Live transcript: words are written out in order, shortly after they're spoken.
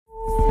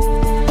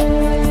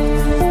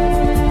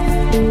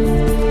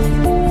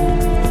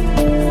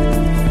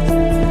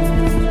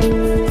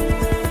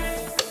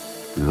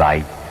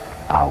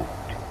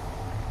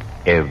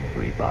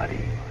everybody.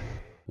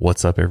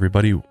 What's up,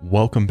 everybody?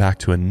 Welcome back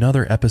to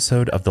another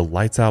episode of the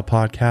Lights Out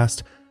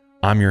Podcast.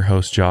 I'm your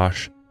host,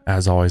 Josh.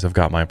 As always, I've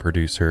got my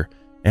producer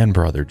and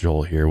brother,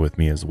 Joel, here with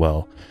me as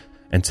well.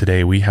 And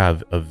today we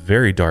have a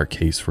very dark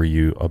case for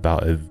you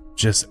about a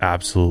just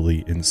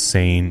absolutely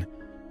insane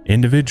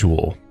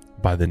individual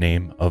by the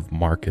name of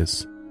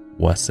Marcus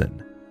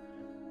Wesson.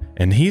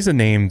 And he's a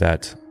name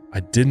that I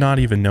did not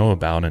even know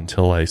about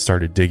until I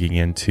started digging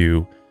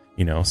into,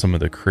 some of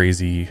the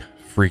crazy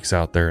freaks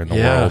out there in the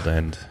world.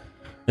 And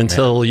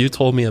until you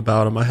told me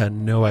about him, I had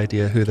no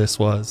idea who this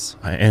was.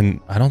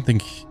 And I don't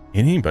think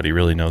anybody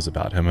really knows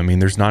about him. I mean,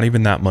 there's not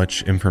even that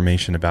much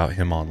information about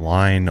him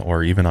online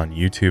or even on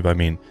YouTube. I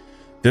mean,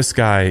 this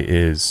guy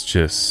is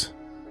just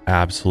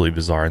absolutely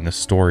bizarre. And the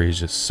story is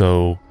just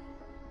so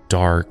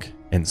dark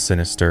and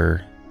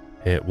sinister.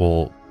 It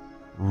will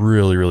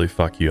really, really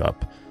fuck you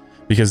up.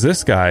 Because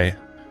this guy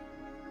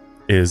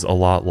is a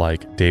lot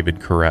like David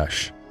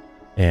Koresh.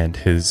 And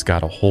he's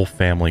got a whole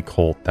family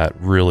cult that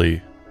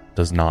really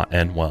does not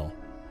end well.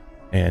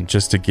 And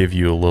just to give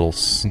you a little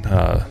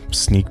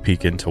sneak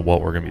peek into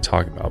what we're going to be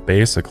talking about,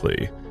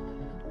 basically,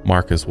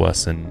 Marcus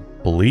Wesson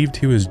believed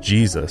he was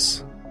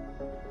Jesus,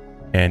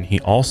 and he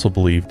also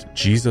believed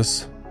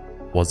Jesus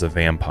was a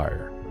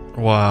vampire.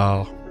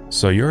 Wow.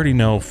 So you already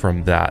know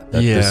from that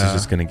this is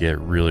just going to get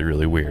really,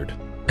 really weird.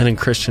 And in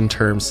Christian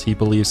terms, he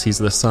believes he's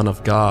the son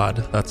of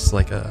God. That's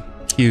like a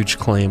huge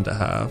claim to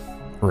have.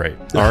 Right.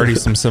 Already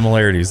some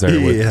similarities there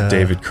with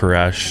David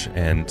Koresh,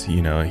 and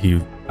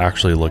he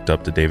actually looked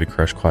up to David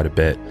Koresh quite a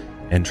bit,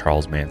 and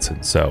Charles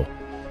Manson. So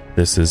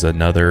this is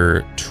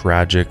another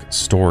tragic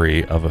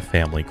story of a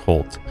family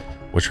cult,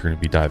 which we're going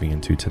to be diving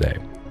into today.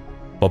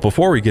 But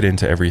before we get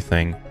into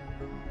everything,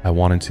 I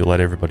wanted to let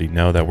everybody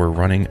know that we're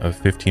running a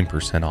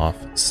 15% off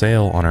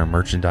sale on our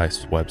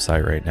merchandise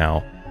website right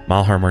now,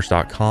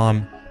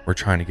 milehighmerch.com. We're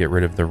trying to get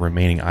rid of the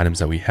remaining items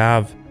that we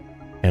have.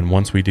 And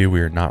once we do,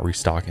 we are not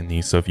restocking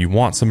these. So if you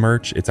want some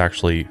merch, it's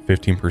actually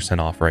 15%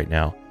 off right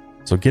now.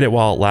 So get it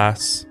while it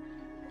lasts.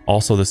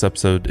 Also, this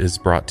episode is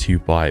brought to you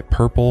by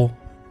Purple,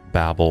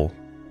 Babel,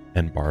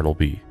 and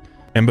Bartleby.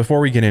 And before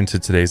we get into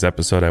today's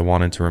episode, I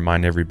wanted to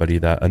remind everybody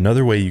that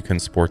another way you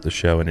can support the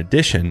show, in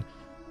addition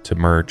to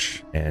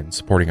merch and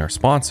supporting our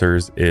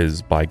sponsors,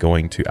 is by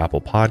going to Apple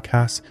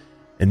Podcasts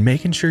and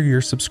making sure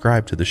you're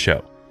subscribed to the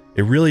show.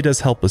 It really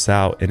does help us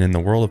out. And in the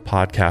world of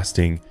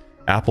podcasting,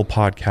 Apple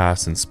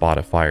Podcasts and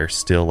Spotify are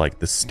still like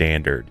the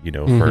standard,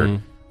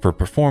 for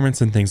performance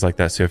and things like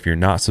that. So if you're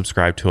not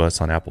subscribed to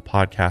us on Apple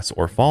Podcasts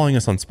or following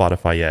us on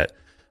Spotify yet,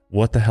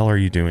 what the hell are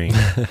you doing?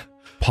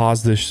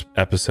 Pause this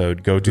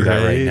episode, go do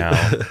that right now.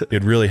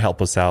 It'd really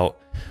help us out.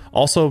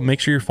 Also, make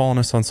sure you're following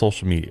us on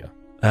social media.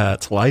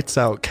 At Lights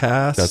Out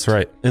Cast. That's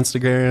right.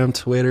 Instagram,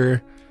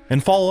 Twitter.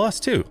 And follow us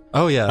too.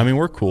 Oh, yeah. I mean,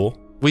 we're cool.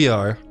 We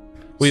are.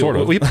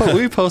 We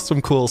post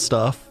some cool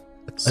stuff.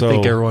 So, I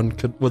think everyone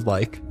would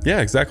like.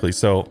 Yeah, exactly.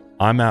 So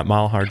I'm at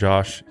Milehar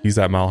Josh. He's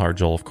at Milehar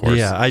Joel, of course.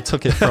 Yeah, I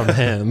took it from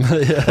him.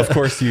 Of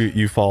course,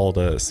 you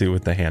followed suit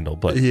with the handle,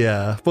 but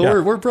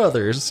we're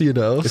brothers,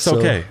 It's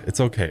okay. It's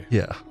okay.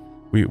 Yeah,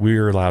 we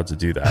are allowed to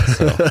do that.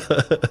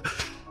 So,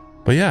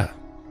 but yeah,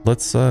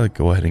 let's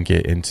go ahead and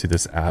get into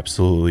this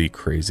absolutely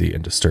crazy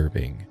and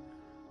disturbing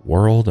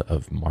world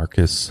of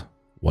Marcus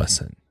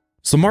Wesson.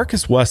 So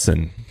Marcus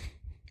Wesson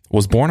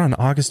was born on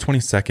August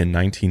 22nd,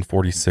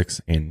 1946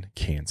 in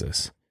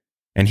Kansas.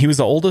 And he was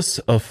the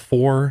oldest of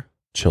 4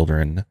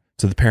 children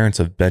to the parents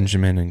of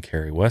Benjamin and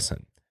Carrie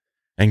Wesson.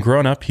 And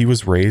growing up, he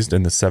was raised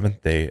in the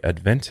Seventh-day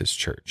Adventist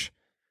church.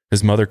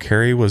 His mother,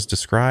 Carrie, was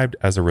described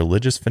as a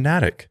religious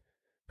fanatic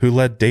who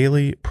led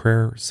daily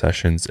prayer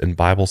sessions and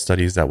Bible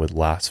studies that would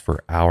last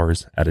for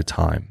hours at a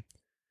time.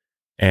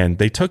 And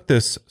they took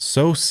this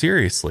so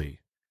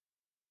seriously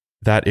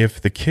that if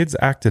the kids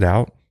acted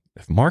out,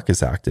 if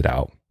Marcus acted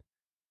out,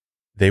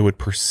 they would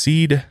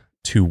proceed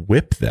to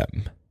whip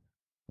them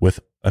with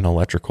an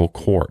electrical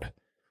cord.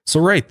 So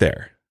right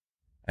there,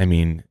 I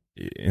mean,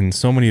 in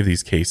so many of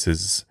these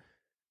cases,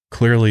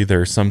 clearly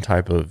there's some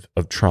type of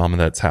trauma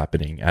that's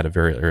happening at a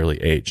very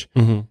early age.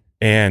 Mm-hmm.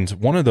 And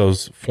one of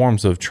those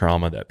forms of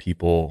trauma that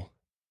people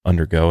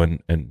undergo,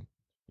 and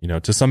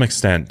to some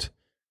extent,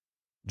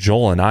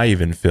 Joel and I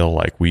even feel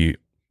like we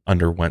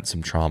underwent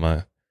some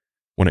trauma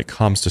when it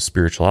comes to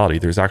spirituality.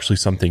 There's actually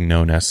something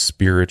known as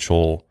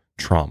spiritual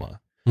trauma.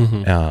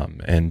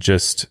 Mm-hmm. And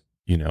just,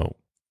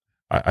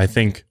 I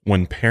think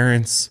when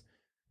parents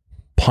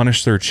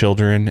punish their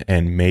children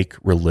and make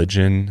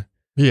religion,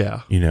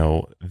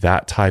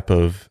 that type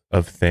of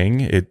thing,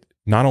 it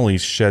not only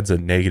sheds a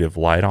negative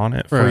light on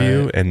it for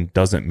you and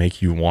doesn't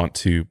make you want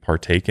to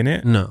partake in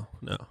it. No.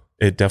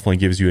 It definitely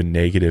gives you a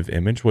negative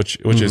image, which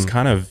is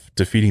kind of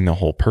defeating the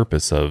whole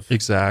purpose of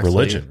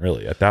religion,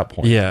 really, at that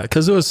point. Yeah,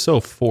 because it was so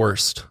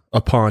forced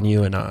upon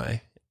you and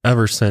I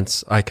ever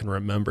since I can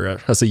remember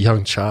as a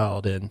young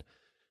child, and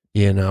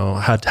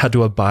had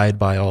to abide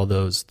by all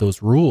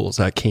those rules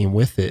that came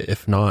with it.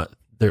 If not,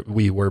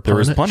 we were punished.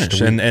 There was punished,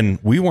 and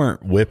we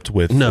weren't whipped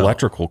with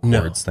electrical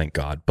cords, thank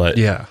God. But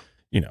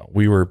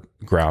we were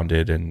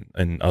grounded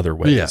in other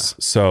ways. Yeah.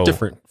 So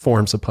Different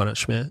forms of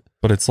punishment.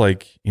 but it's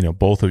like,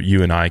 both of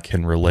you and I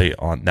can relate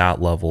on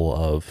that level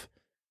of,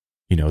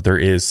 there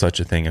is such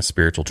a thing as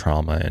spiritual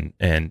trauma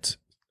and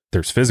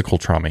there's physical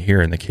trauma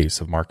here in the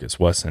case of Marcus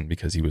Wesson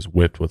because he was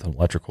whipped with an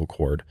electrical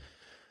cord.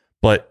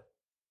 But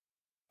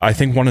I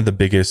think one of the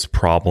biggest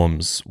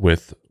problems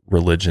with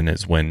religion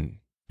is when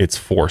it's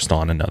forced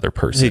on another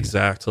person.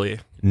 Exactly.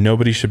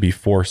 Nobody should be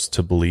forced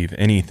to believe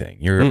anything.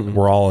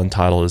 We're all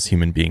entitled as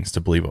human beings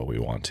to believe what we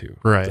want to.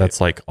 Right. That's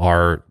like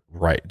our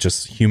right,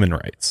 just human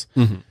rights.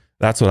 Mm-hmm.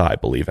 That's what I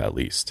believe, at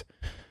least.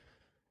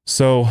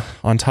 So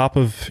on top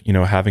of,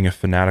 having a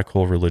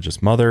fanatical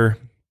religious mother,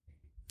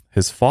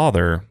 his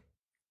father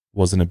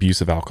was an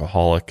abusive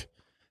alcoholic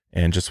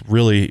and just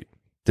really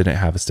didn't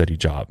have a steady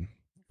job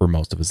for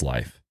most of his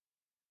life.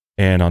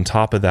 And on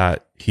top of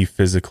that, he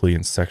physically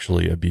and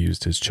sexually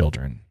abused his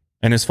children.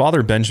 And his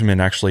father, Benjamin,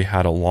 actually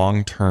had a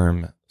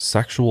long-term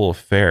sexual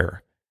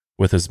affair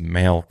with his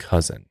male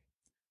cousin.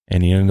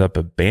 And he ended up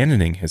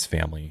abandoning his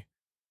family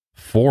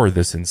for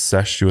this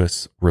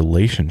incestuous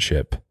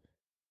relationship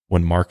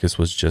when Marcus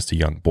was just a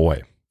young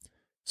boy.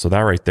 So that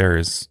right there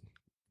is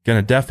going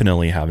to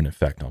definitely have an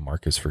effect on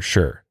Marcus for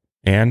sure.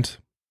 And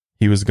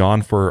he was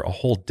gone for a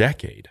whole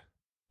decade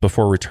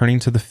before returning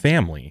to the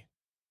family,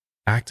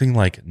 acting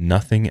like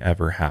nothing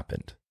ever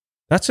happened.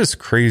 That's just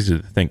crazy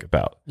to think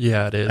about.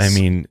 Yeah, it is. I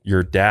mean,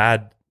 your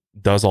dad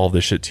does all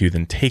this shit to you,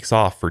 then takes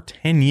off for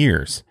 10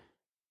 years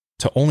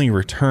to only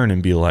return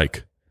and be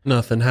like,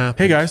 nothing happened.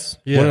 hey guys,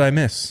 what did I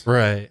miss?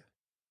 Right.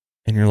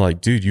 And you're like,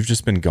 dude, you've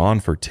just been gone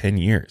for 10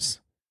 years.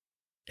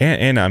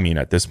 And I mean,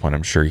 at this point,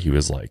 I'm sure he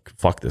was like,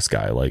 fuck this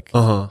guy. Like,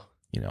 I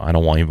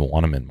don't even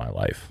want him in my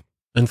life.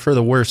 And for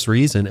the worst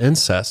reason,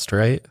 incest,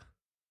 right?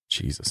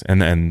 Jesus.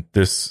 And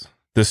this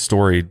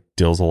story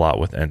deals a lot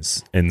with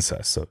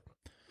incest. So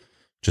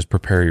just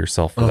prepare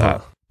yourself for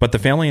that. But the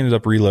family ended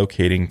up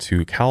relocating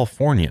to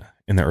California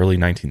in the early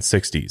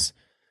 1960s.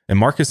 And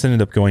Marcus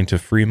ended up going to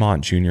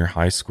Fremont Junior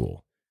High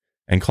School.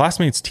 And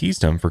classmates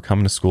teased him for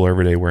coming to school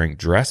every day wearing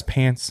dress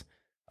pants,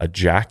 a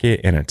jacket,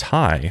 and a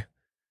tie,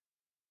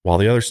 while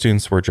the other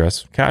students were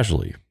dressed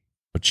casually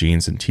with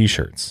jeans and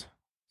t-shirts.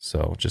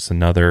 So just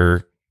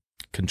another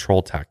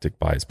control tactic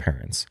by his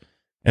parents.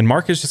 And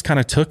Marcus just kind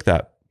of took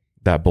that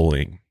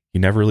bullying. He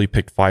never really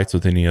picked fights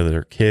with any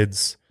other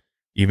kids,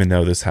 even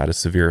though this had a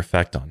severe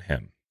effect on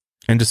him.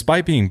 And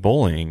despite being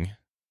bullying,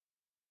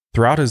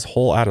 throughout his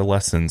whole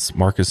adolescence,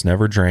 Marcus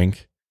never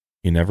drank,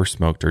 he never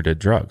smoked or did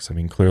drugs. I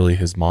mean, clearly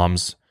his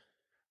mom's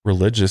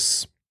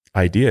religious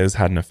ideas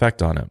had an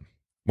effect on him.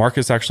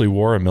 Marcus actually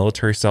wore a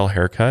military-style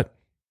haircut,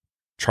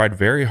 tried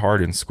very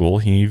hard in school.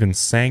 He even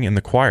sang in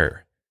the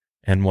choir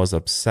and was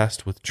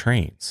obsessed with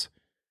trains.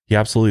 He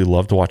absolutely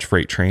loved to watch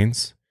freight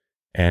trains,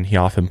 and he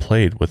often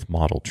played with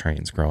model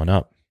trains growing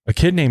up. A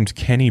kid named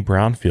Kenny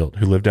Brownfield,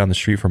 who lived down the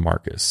street from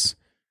Marcus,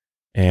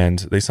 and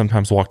they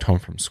sometimes walked home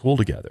from school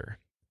together.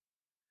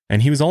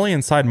 And he was only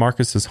inside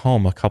Marcus's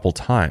home a couple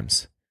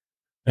times,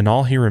 and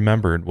all he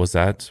remembered was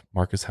that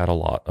Marcus had a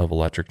lot of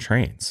electric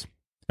trains.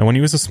 And when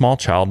he was a small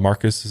child,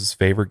 Marcus's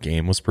favorite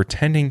game was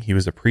pretending he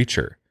was a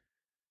preacher,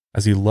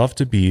 as he loved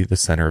to be the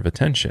center of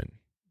attention.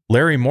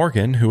 Larry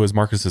Morgan, who was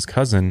Marcus's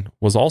cousin,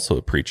 was also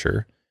a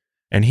preacher,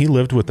 and he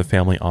lived with the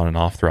family on and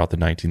off throughout the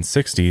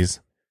 1960s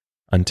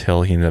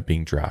until he ended up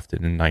being drafted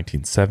in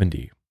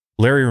 1970.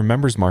 Larry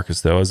remembers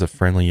Marcus, though, as a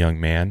friendly young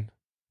man,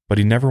 but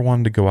he never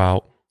wanted to go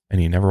out and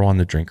he never wanted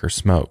to drink or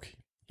smoke.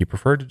 He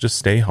preferred to just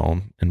stay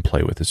home and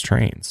play with his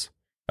trains.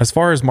 As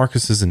far as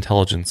Marcus's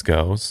intelligence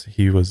goes,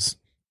 he was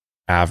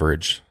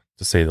average,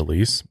 to say the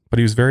least, but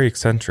he was very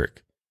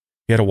eccentric.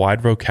 He had a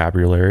wide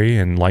vocabulary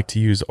and liked to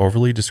use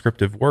overly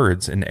descriptive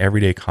words in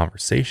everyday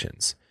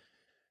conversations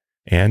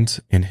and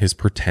in his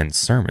pretend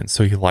sermons.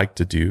 So he liked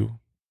to do,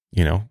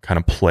 kind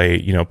of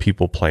play,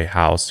 people play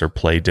house or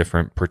play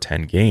different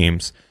pretend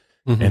games.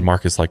 Mm-hmm. And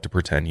Marcus liked to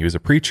pretend he was a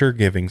preacher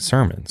giving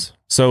sermons.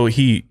 So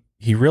he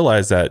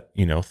realized that,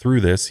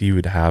 through this, he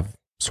would have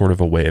sort of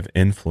a way of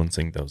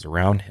influencing those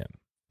around him.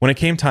 When it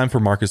came time for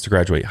Marcus to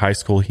graduate high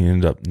school, he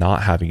ended up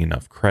not having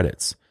enough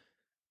credits.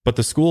 But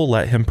the school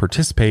let him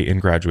participate in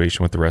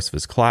graduation with the rest of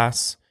his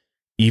class,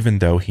 even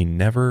though he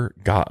never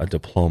got a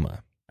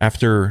diploma.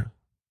 After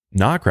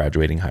not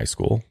graduating high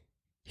school,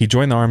 he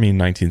joined the Army in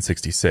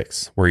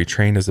 1966, where he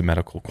trained as a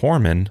medical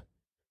corpsman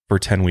for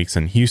 10 weeks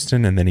in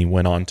Houston, and then he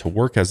went on to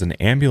work as an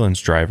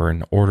ambulance driver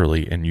and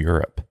orderly in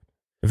Europe.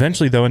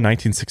 Eventually, though, in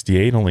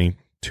 1968, only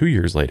 2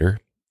 years later,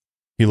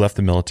 he left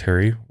the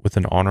military with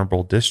an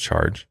honorable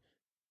discharge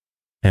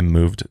and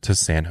moved to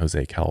San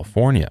Jose,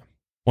 California.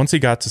 Once he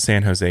got to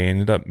San Jose, he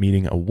ended up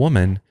meeting a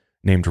woman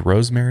named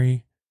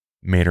Rosemary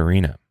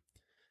Maturina.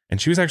 And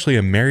she was actually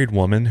a married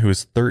woman who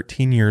was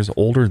 13 years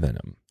older than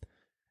him.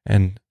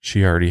 And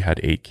she already had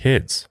 8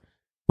 kids.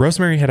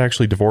 Rosemary had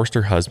actually divorced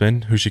her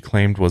husband, who she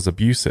claimed was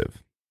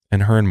abusive.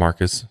 And her and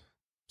Marcus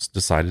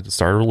decided to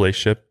start a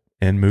relationship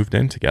and moved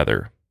in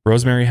together.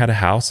 Rosemary had a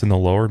house in the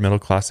lower middle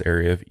class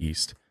area of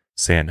East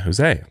San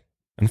Jose.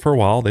 And for a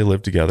while, they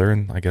lived together,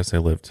 and I guess they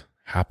lived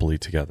happily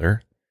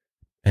together.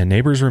 And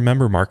neighbors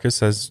remember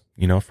Marcus as,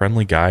 a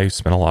friendly guy who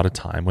spent a lot of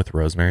time with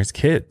Rosemary's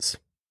kids.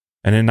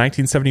 And in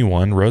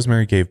 1971,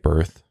 Rosemary gave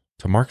birth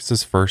to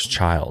Marcus's first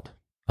child,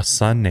 a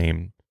son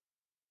named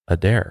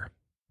Adair.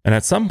 And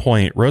at some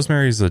point,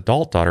 Rosemary's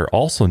adult daughter,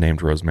 also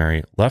named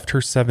Rosemary, left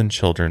her 7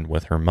 children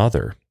with her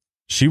mother.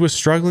 She was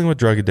struggling with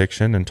drug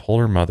addiction and told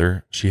her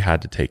mother she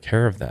had to take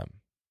care of them.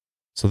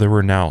 So there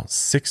were now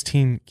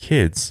 16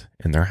 kids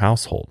in their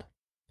household.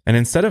 And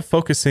instead of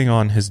focusing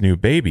on his new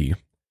baby,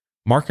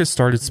 Marcus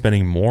started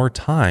spending more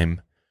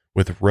time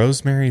with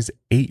Rosemary's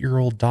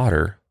 8-year-old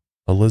daughter,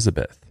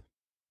 Elizabeth.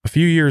 A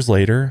few years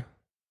later,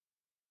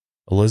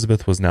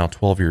 Elizabeth was now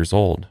 12 years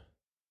old.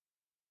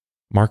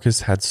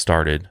 Marcus had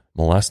started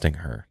molesting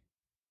her.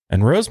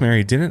 And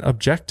Rosemary didn't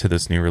object to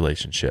this new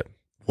relationship.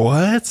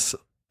 What?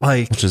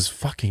 Which is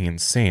fucking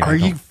insane. Are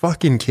you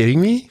fucking kidding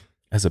me?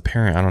 As a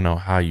parent, I don't know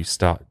how you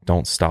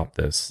don't stop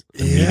this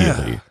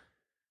immediately. Yeah.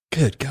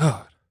 Good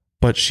God.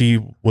 But she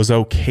was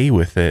okay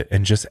with it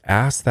and just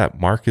asked that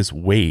Marcus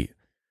wait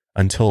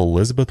until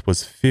Elizabeth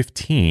was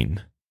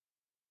 15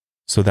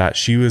 so that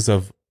she was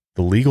of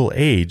the legal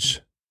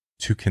age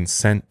to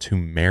consent to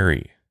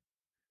marry,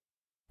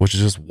 which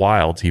is just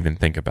wild to even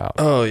think about.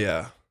 Oh,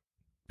 yeah.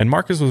 And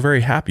Marcus was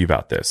very happy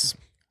about this.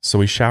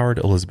 So he showered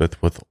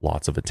Elizabeth with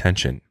lots of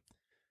attention.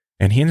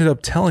 And he ended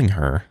up telling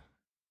her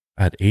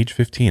at age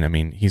 15, I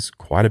mean, he's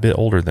quite a bit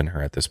older than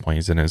her at this point.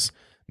 He's in his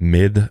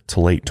mid to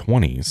late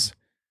 20s.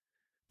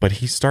 But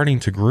he's starting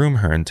to groom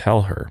her and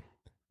tell her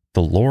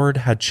the Lord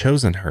had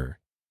chosen her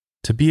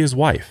to be his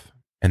wife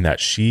and that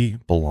she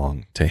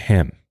belonged to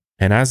him.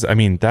 And as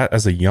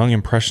a young,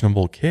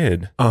 impressionable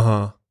kid,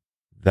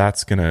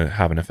 that's going to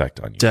have an effect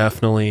on you.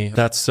 Definitely.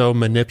 That's so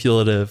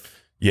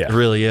manipulative. Yeah. It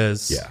really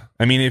is. Yeah.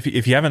 I mean,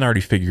 if you haven't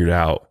already figured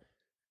out,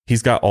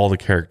 he's got all the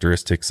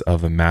characteristics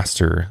of a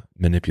master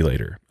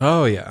manipulator.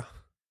 Oh, yeah.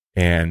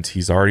 And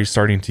he's already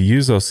starting to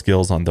use those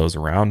skills on those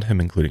around him,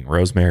 including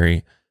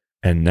Rosemary.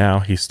 And now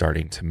he's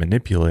starting to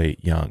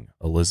manipulate young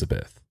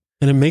Elizabeth.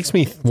 And it makes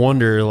me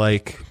wonder,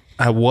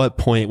 at what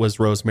point was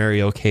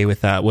Rosemary okay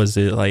with that? Was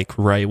it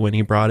right when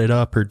he brought it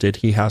up, or did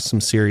he have some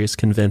serious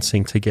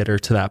convincing to get her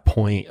to that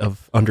point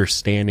of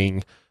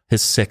understanding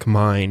his sick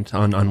mind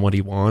on what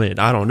he wanted?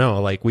 I don't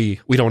know. We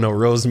don't know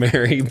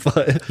Rosemary,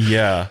 but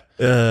yeah,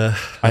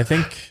 I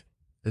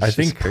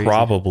think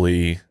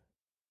probably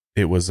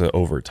it was an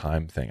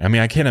overtime thing. I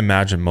mean, I can't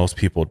imagine most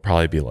people would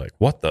probably be like,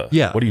 what are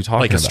you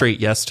talking about? A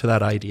straight yes to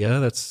that idea.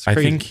 That's crazy.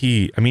 I think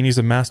he's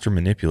a master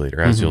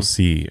manipulator, as you'll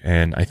see.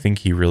 And I think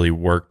he really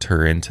worked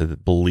her into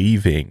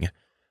believing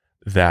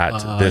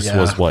that this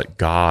was what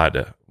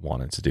God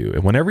wanted to do.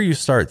 And whenever you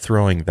start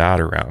throwing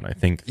that around, I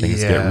think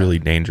things get really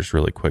dangerous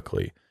really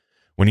quickly.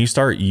 When you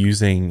start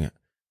using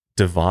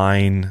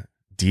divine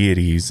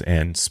deities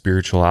and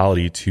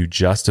spirituality to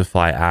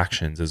justify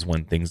actions is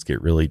when things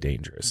get really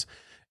dangerous.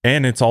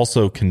 And it's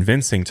also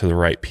convincing to the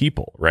right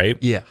people, right?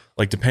 Yeah.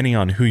 Depending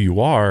on who you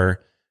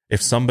are,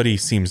 if somebody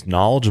seems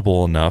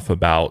knowledgeable enough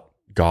about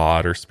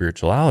God or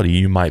spirituality,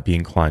 you might be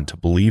inclined to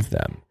believe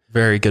them.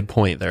 Very good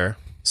point there.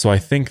 So I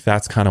think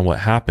that's kind of what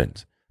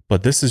happened.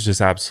 But this is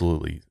just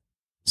absolutely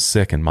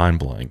sick and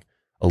mind-blowing.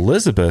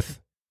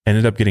 Elizabeth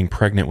ended up getting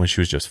pregnant when she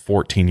was just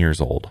 14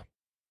 years old.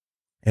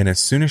 And as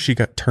soon as she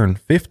turned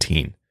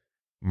 15,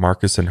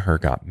 Marcus and her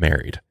got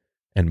married.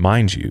 And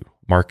mind you,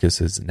 Marcus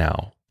is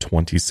now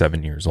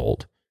 27 years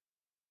old.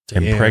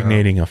 Damn.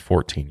 Impregnating a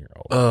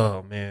 14-year-old.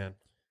 Oh, man.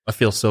 I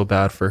feel so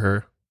bad for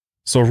her.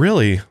 So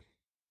really,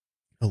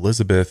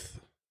 Elizabeth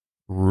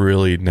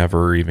really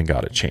never even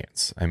got a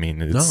chance. I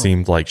mean, it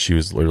seemed like she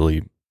was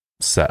literally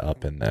set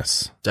up in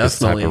this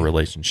type of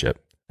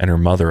relationship. And her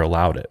mother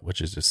allowed it,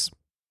 which is just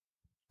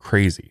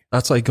crazy.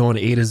 That's like going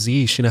A to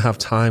Z. She didn't have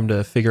time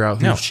to figure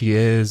out who she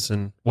is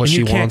and what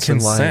she wants in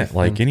life.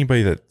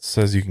 Anybody that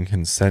says you can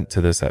consent to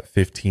this at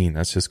 15,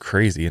 that's just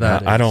crazy. And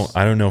I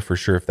don't know for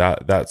sure if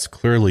that's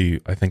clearly,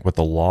 I think, what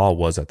the law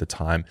was at the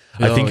time.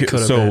 I think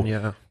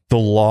the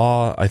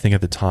law, I think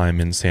at the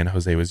time in San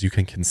Jose was you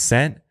can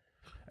consent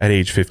at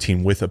age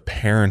 15 with a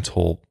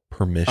parental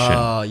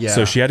permission.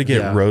 So she had to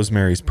get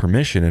Rosemary's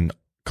permission, and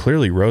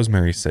clearly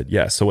Rosemary said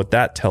yes. So what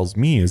that tells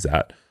me is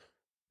that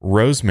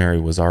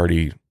Rosemary was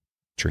already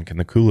drinking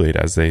the Kool-Aid,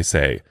 as they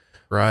say.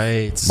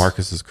 Right.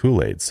 Marcus's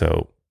Kool-Aid.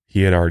 So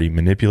he had already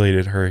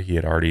manipulated her. He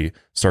had already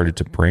started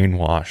to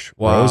brainwash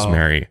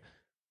Rosemary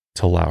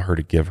to allow her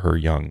to give her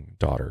young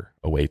daughter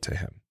away to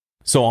him.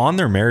 So on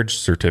their marriage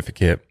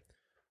certificate,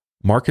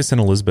 Marcus and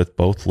Elizabeth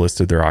both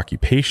listed their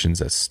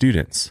occupations as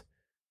students.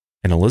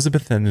 And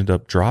Elizabeth ended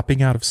up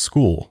dropping out of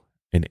school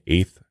in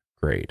 8th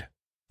grade.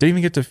 Didn't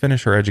even get to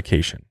finish her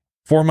education.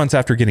 4 months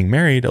after getting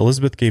married,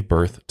 Elizabeth gave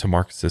birth to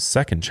Marcus's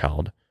second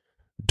child,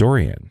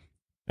 Dorian.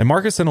 And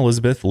Marcus and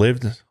Elizabeth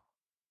lived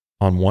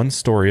on one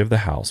story of the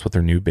house with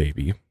their new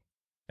baby,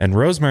 and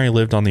Rosemary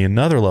lived on the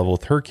another level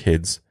with her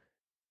kids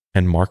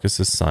and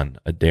Marcus's son,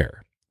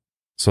 Adair.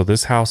 So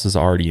this house is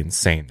already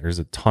insane. There's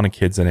a ton of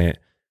kids in it.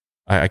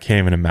 I can't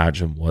even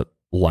imagine what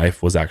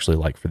life was actually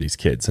like for these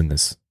kids in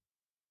this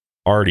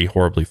already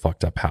horribly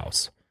fucked up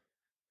house.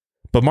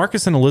 But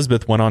Marcus and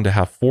Elizabeth went on to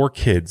have 4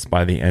 kids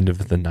by the end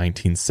of the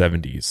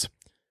 1970s.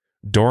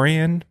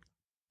 Dorian,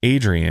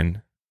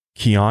 Adrian,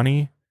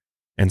 Kiani,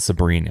 and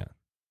Sabrina.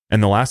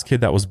 And the last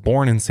kid that was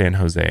born in San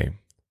Jose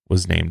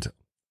was named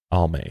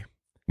Alme.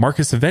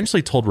 Marcus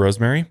eventually told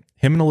Rosemary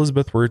him and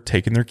Elizabeth were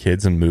taking their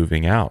kids and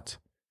moving out.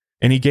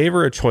 And he gave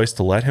her a choice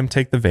to let him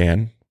take the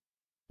van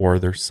or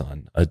their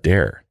son,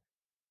 Adair.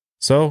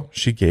 So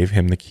she gave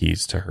him the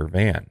keys to her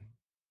van.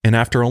 And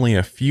after only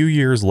a few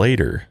years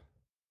later,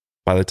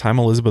 by the time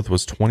Elizabeth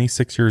was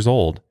 26 years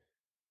old,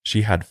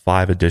 she had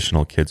 5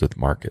 additional kids with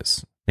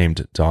Marcus,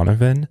 named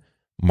Donovan,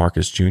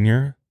 Marcus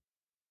Jr.,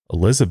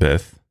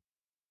 Elizabeth,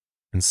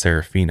 and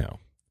Serafino.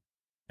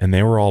 And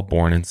they were all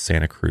born in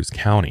Santa Cruz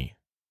County.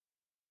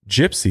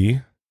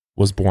 Gypsy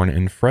was born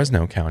in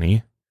Fresno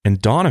County,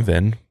 and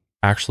Donovan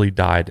actually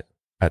died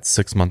at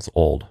 6 months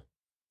old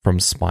from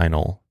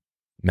spinal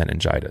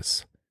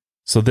meningitis.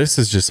 So this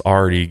is just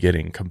already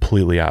getting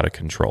completely out of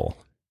control.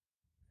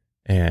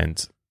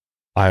 And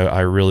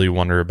I really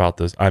wonder about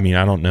this. I mean,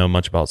 I don't know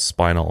much about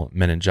spinal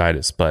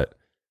meningitis, but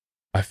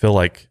I feel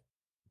like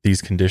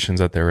these conditions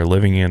that they were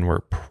living in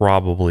were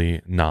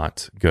probably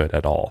not good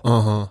at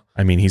all.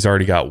 I mean, he's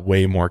already got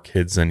way more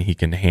kids than he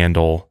can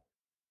handle.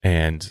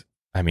 And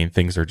I mean,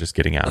 things are just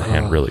getting out of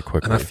hand really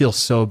quickly. And I feel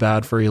so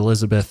bad for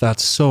Elizabeth.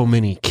 That's so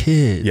many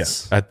kids.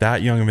 Yes. At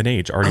that young of an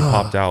age, already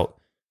popped out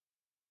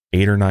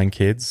 8 or 9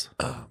 kids.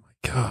 Oh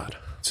my God.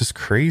 It's just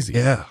crazy.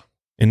 Yeah.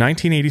 In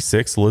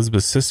 1986,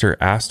 Elizabeth's sister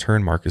asked her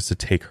and Marcus to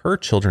take her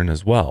children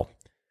as well.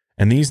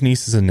 And these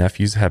nieces and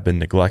nephews had been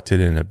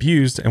neglected and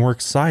abused and were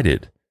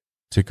excited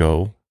to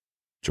go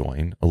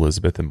join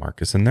Elizabeth and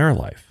Marcus in their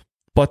life.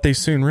 But they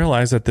soon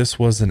realized that this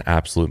was an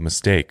absolute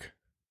mistake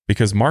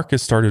because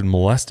Marcus started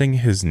molesting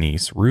his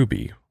niece,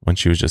 Ruby, when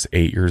she was just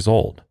 8 years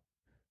old,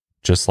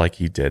 just like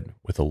he did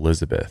with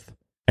Elizabeth.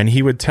 And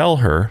he would tell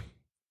her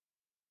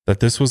that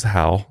this was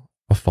how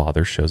a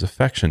father shows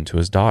affection to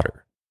his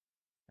daughter.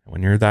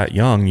 When you're that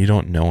young, you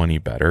don't know any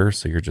better,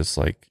 so you're just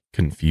like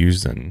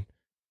confused, and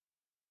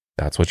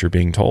that's what you're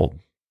being told.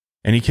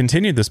 And he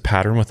continued this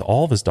pattern with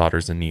all of his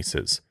daughters and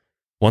nieces.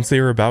 Once they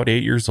were about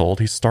 8 years old,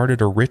 he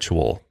started a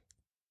ritual,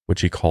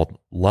 which he called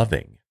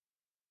loving,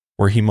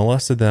 where he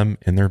molested them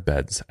in their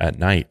beds at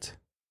night.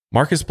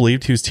 Marcus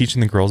believed he was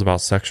teaching the girls about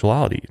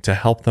sexuality to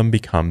help them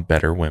become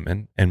better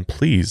women and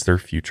please their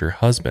future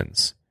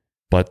husbands.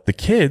 But the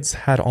kids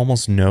had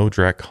almost no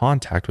direct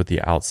contact with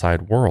the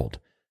outside world.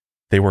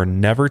 They were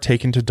never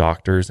taken to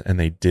doctors and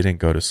they didn't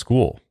go to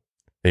school.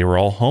 They were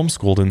all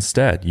homeschooled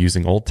instead,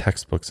 using old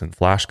textbooks and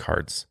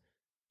flashcards.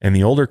 And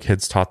the older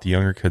kids taught the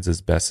younger kids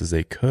as best as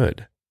they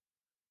could.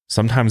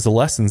 Sometimes the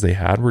lessons they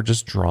had were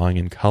just drawing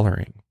and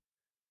coloring.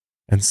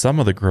 And some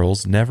of the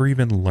girls never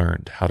even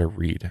learned how to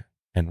read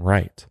and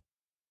write.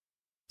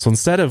 So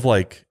instead of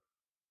like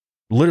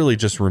literally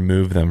just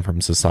remove them from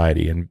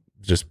society and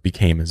just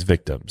became as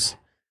victims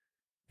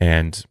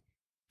and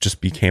just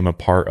became a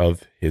part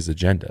of his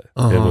agenda.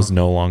 It was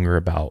no longer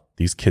about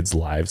these kids'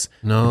 lives.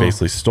 No. He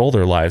basically stole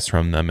their lives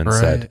from them and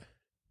said,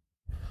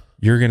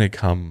 you're going to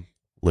come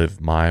live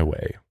my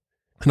way.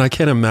 And I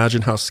can't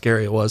imagine how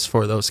scary it was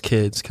for those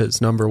kids because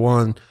number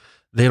one,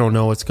 they don't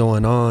know what's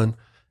going on.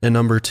 And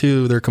number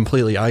two, they're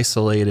completely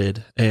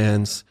isolated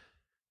and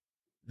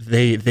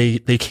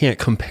they can't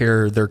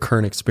compare their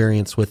current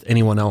experience with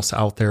anyone else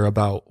out there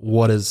about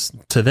what is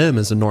to them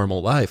is a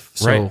normal life.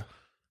 So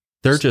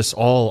they're just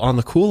all on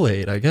the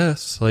Kool-Aid, I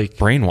guess. Like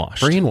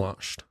brainwashed.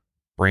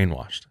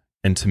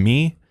 And to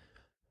me,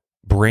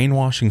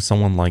 brainwashing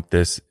someone like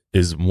this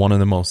is one of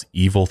the most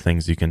evil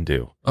things you can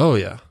do. Oh,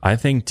 yeah. I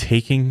think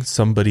taking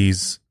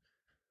somebody's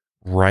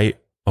right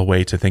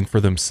away to think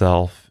for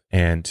themselves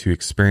and to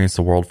experience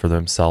the world for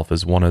themselves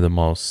is one of the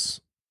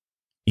most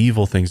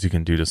evil things you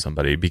can do to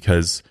somebody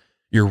because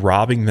you're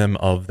robbing them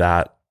of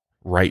that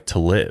right to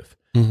live.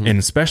 Mm-hmm. And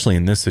especially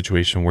in this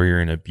situation where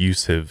you're in an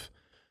abusive,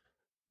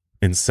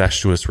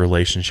 incestuous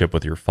relationship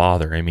with your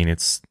father. I mean,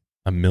 it's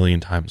a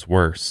million times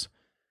worse.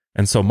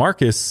 And so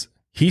Marcus,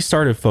 he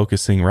started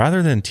focusing,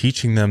 rather than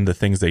teaching them the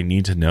things they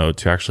need to know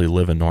to actually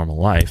live a normal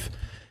life,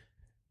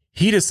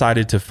 he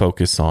decided to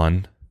focus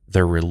on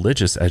their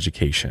religious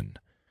education,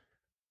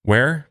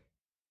 where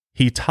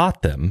he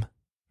taught them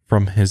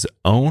from his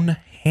own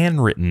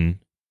handwritten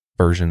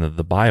version of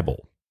the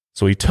Bible.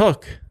 So he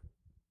took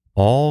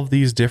all of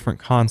these different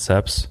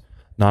concepts,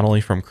 not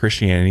only from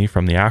Christianity,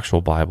 from the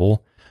actual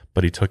Bible,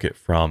 but he took it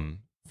from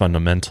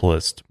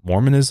fundamentalist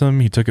Mormonism.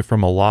 He took it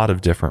from a lot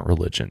of different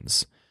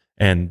religions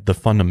and the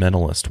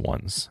fundamentalist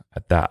ones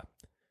at that.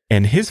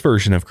 And his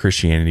version of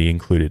Christianity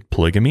included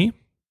polygamy,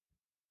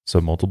 so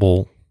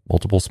multiple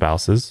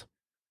spouses,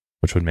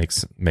 which would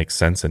make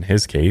sense in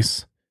his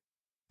case.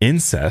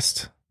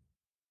 Incest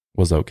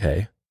was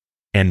okay,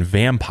 and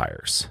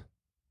vampires.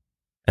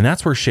 And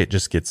that's where shit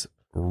just gets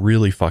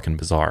really fucking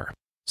bizarre.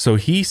 So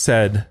he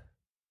said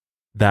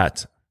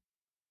that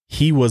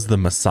he was the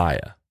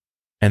Messiah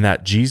and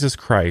that Jesus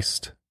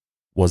Christ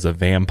was a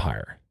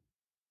vampire.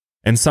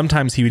 And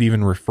sometimes he would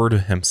even refer to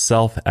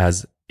himself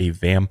as a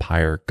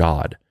vampire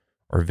god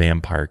or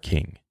vampire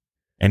king.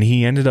 And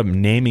he ended up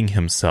naming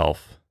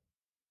himself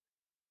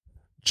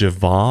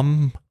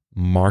Javam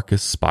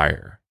Marcus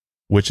Spire,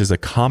 which is a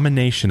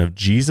combination of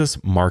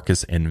Jesus,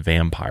 Marcus, and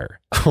vampire.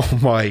 Oh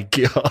my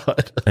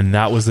God. And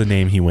that was the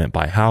name he went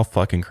by. How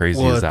fucking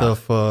crazy is that? What the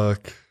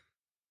fuck?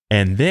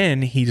 And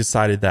then he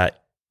decided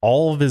that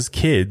all of his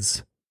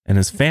kids and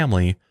his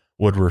family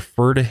would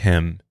refer to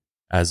him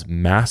as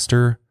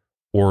Master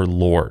or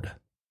Lord.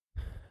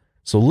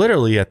 So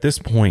literally at this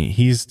point,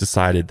 he's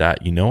decided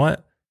that, you know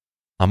what?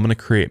 I'm going to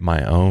create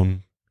my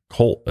own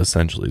cult,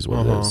 essentially, is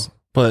what it is.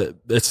 But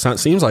it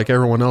seems like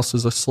everyone else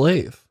is a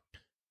slave.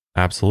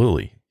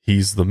 Absolutely.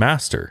 He's the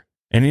master.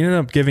 And he ended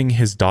up giving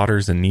his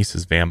daughters and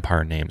nieces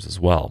vampire names as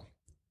well.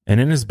 And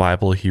in his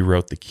Bible, he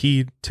wrote the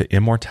key to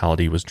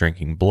immortality was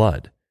drinking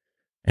blood.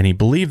 And he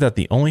believed that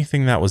the only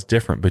thing that was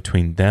different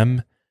between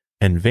them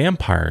and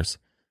vampires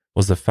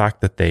was the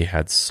fact that they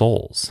had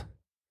souls.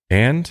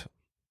 And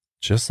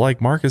just like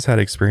Marcus had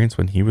experienced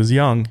when he was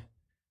young,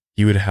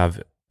 he would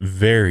have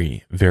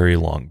very, very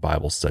long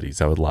Bible studies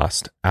that would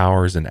last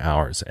hours and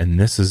hours. And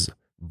this is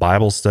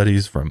Bible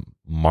studies from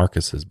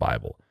Marcus's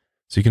Bible.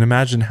 So you can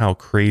imagine how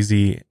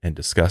crazy and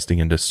disgusting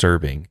and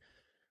disturbing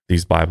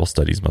these Bible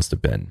studies must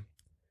have been.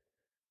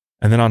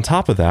 And then on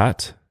top of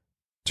that,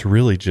 to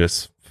really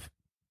just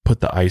put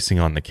the icing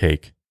on the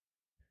cake,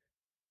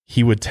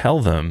 he would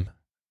tell them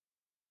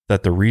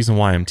that the reason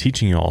why I'm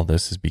teaching you all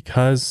this is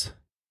because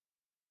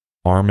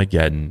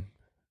Armageddon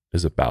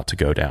is about to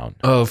go down.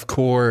 Of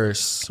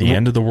course. The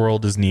end of the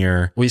world is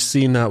near. We've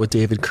seen that with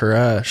David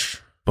Koresh.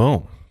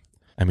 Boom.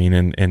 I mean,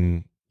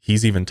 and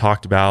he's even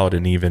talked about,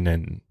 and even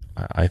in,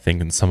 I think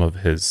in some of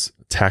his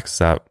texts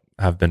that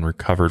have been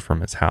recovered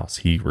from his house,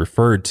 he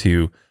referred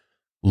to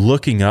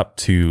looking up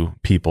to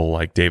people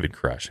like David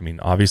Koresh. I mean,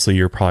 obviously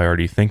you're probably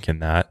already thinking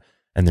that,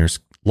 and there's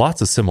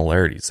lots of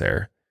similarities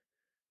there.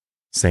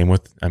 Same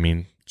with, I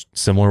mean,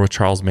 similar with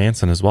Charles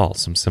Manson as well.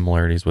 Some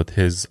similarities with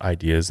his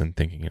ideas and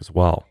thinking as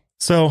well.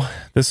 So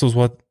this was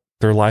what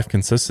their life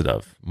consisted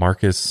of.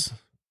 Marcus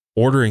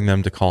ordering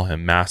them to call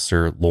him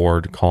Master,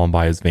 Lord, call him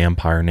by his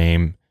vampire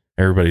name.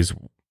 Everybody's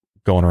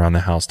going around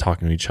the house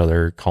talking to each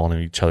other, calling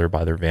each other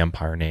by their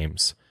vampire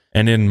names.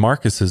 And in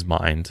Marcus's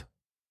mind,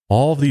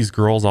 all of these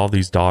girls, all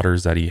these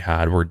daughters that he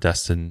had were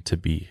destined to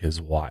be his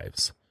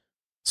wives.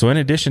 So in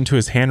addition to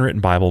his handwritten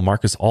Bible,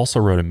 Marcus also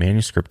wrote a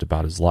manuscript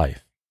about his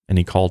life, and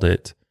he called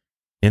it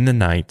In the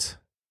Night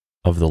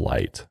of the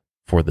Light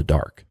for the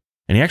Dark.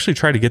 And he actually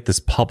tried to get this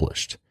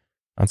published.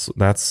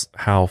 That's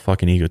how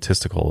fucking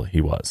egotistical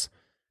he was.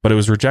 But it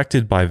was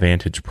rejected by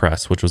Vantage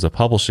Press, which was a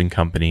publishing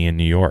company in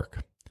New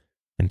York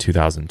in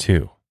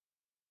 2002.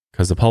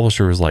 Because the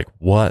publisher was like,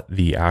 what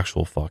the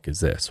actual fuck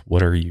is this?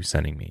 What are you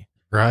sending me?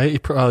 Right? He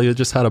probably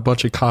just had a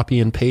bunch of copy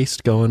and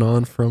paste going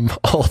on from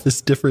all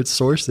these different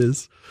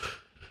sources.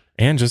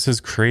 And just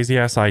his crazy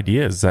ass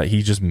ideas that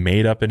he just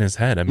made up in his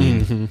head. I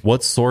mean,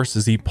 what source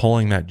is he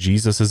pulling that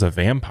Jesus is a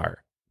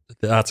vampire?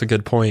 That's a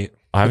good point.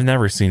 I've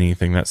never seen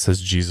anything that says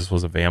Jesus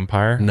was a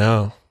vampire.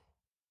 No.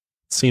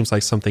 Seems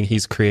like something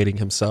he's creating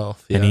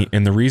himself. Yeah.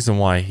 And the reason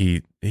why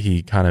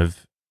he kind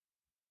of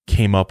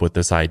came up with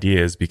this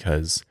idea is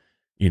because,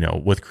 you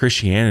know, with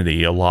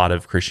Christianity, a lot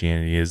of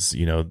Christianity is,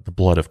 you know, the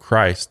blood of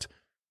Christ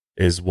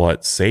is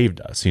what saved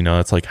us. You know,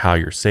 that's like how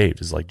you're saved,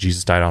 is like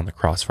Jesus died on the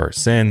cross for our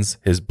sins.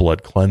 His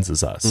blood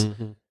cleanses us.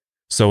 Mm-hmm.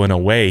 So in a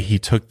way, he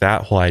took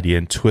that whole idea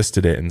and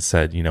twisted it and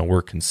said, you know,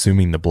 we're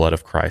consuming the blood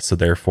of Christ, so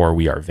therefore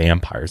we are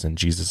vampires, and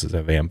Jesus is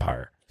a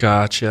vampire.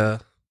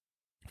 Gotcha.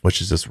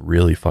 Which is just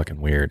really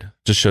fucking weird.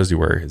 Just shows you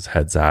where his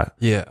head's at.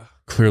 Yeah.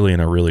 Clearly in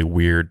a really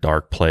weird,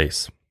 dark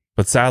place.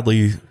 But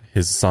sadly,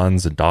 his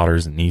sons and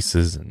daughters and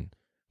nieces and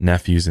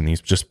nephews and these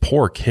just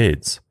poor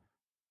kids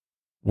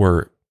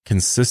were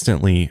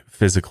consistently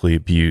physically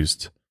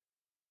abused,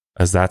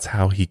 as that's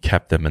how he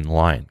kept them in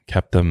line,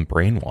 kept them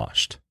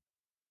brainwashed.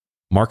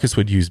 Marcus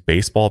would use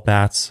baseball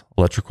bats,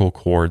 electrical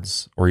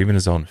cords, or even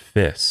his own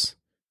fists,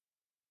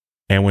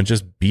 and would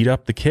just beat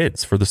up the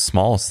kids for the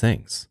smallest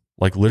things.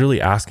 Like literally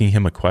asking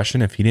him a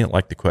question. If he didn't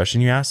like the question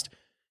you asked,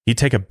 he'd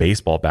take a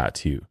baseball bat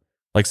to you.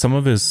 Like some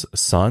of his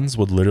sons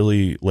would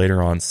literally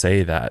later on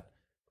say that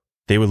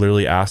they would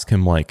literally ask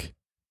him like,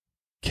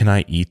 can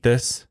I eat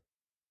this?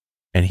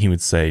 And he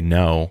would say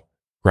no,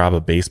 grab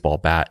a baseball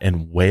bat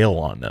and wail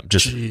on them.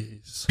 Just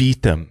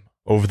beat them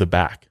over the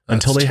back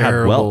until they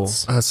had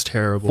welts. That's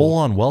terrible. Full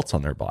on welts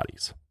on their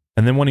bodies.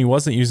 And then when he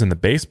wasn't using the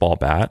baseball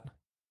bat,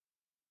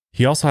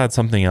 he also had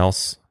something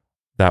else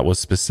that was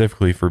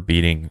specifically for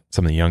beating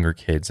some of the younger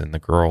kids and the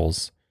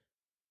girls,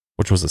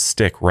 which was a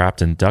stick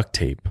wrapped in duct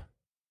tape.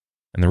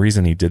 And the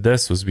reason he did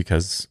this was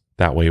because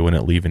that way it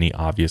wouldn't leave any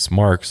obvious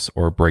marks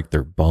or break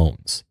their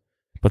bones.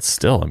 But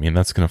still, I mean,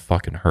 that's going to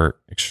fucking hurt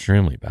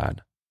extremely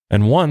bad.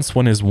 And once,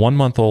 when his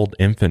 1-month-old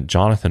infant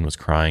Jonathan was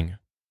crying,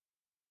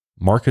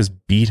 Marcus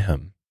beat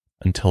him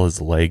until his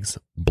legs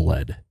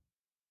bled.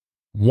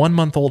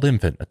 1-month-old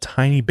infant, a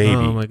tiny baby.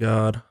 Oh my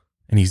God.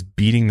 And he's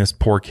beating this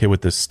poor kid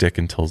with this stick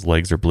until his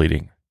legs are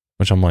bleeding,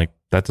 which I'm like,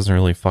 that doesn't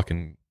really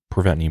fucking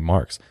prevent any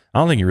marks. I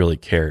don't think he really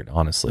cared,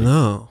 honestly.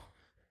 No.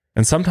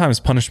 And sometimes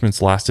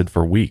punishments lasted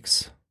for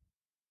weeks.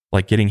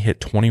 like getting hit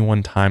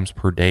 21 times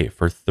per day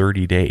for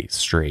 30 days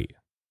straight.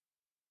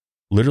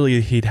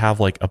 Literally, he'd have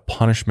like a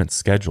punishment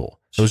schedule.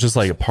 It was just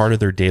like a part of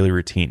their daily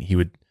routine. He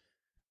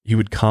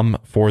would come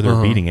for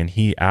their beating, and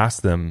he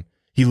asked them,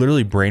 he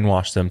literally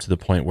brainwashed them to the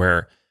point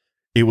where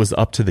it was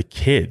up to the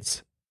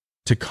kids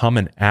to come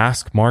and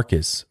ask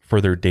Marcus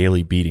for their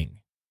daily beating.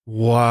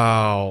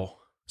 Wow.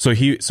 So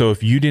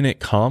if you didn't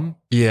come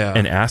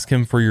and ask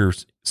him for your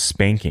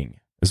spanking,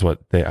 is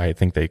what I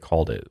think they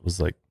called it. It was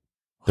like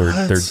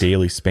their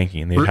daily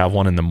spanking. And they'd have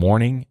one in the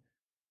morning,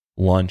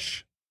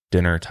 lunch,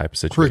 dinner type of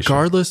situation.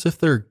 Regardless if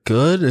they're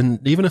good,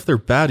 and even if they're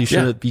bad, you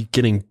shouldn't be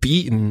getting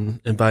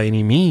beaten by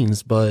any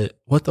means, but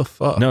what the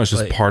fuck? No, it's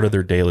just like, part of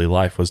their daily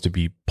life was to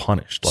be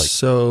punished. Like,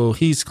 so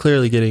he's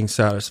clearly getting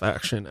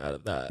satisfaction out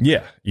of that.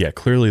 Yeah.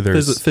 Clearly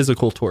there's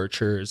physical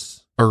torture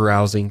is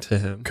arousing to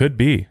him. Could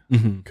be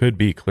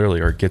clearly,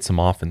 or it gets him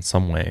off in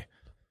some way.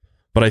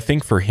 But I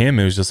think for him,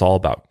 it was just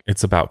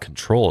it's about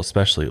control,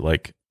 especially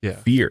like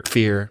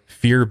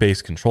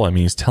fear-based control. I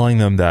mean, he's telling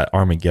them that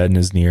Armageddon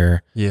is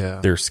near. Yeah.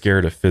 They're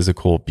scared of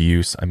physical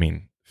abuse. I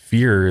mean,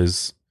 fear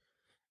is,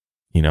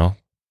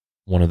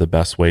 one of the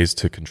best ways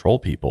to control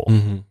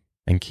people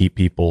and keep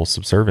people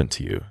subservient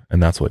to you.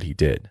 And that's what he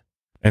did.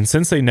 And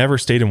since they never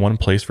stayed in one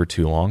place for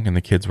too long and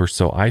the kids were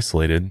so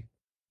isolated,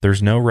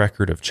 there's no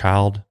record of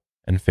child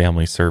and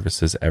family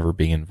services ever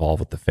being involved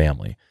with the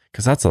family.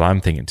 Because that's what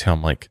I'm thinking too.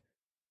 I'm like,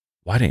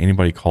 why didn't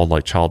anybody call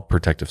like child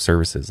protective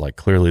services? Like,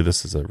 clearly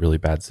this is a really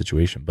bad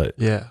situation. But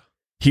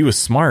he was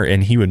smart,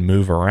 and he would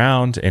move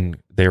around, and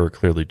they were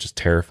clearly just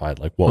terrified.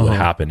 Like, what would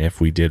happen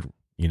if we did,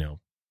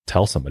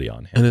 tell somebody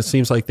on him? And it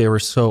seems like they were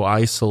so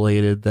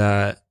isolated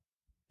that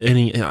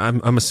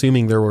I'm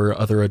assuming there were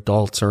other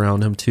adults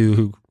around him too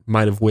who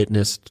might have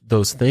witnessed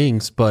those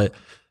things, but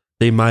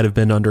they might have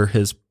been under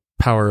his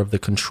power of the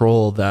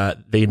control,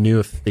 that they knew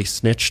if they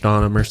snitched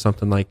on him or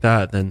something like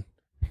that, then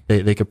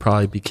they could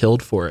probably be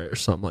killed for it or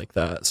something like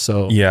that.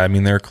 So yeah, I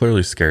mean, they're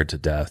clearly scared to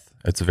death.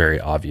 It's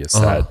very obvious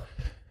that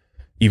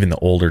even the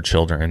older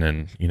children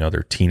and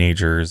their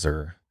teenagers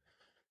are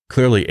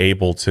clearly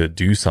able to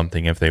do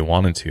something if they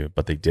wanted to,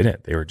 but they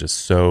didn't. They were just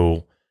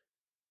so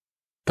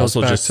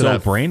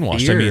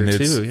brainwashed. I mean,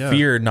 it's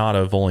fear not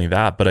of only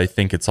that, but I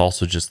think it's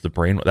also just the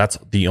brain. That's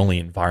the only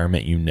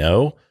environment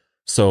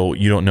so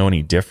you don't know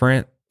any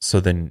different.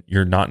 So then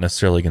you're not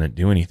necessarily going to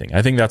do anything.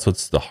 I think that's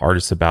what's the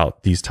hardest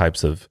about these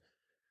types of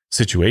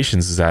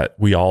situations, is that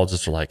we all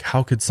just are like,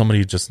 how could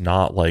somebody just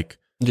not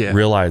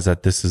realize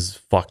that this is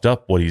fucked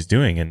up what he's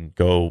doing, and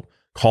go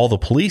call the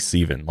police,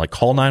 even like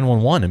call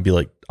 911 and be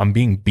like, I'm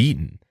being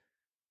beaten.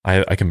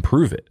 I can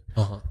prove it.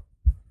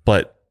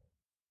 But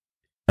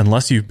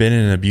unless you've been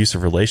in an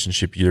abusive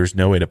relationship, there's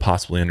no way to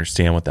possibly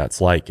understand what that's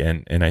like.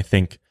 And I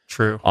think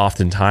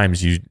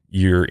oftentimes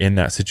you're in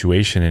that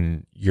situation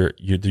and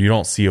you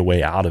don't see a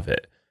way out of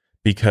it,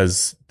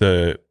 because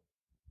the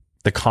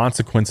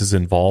consequences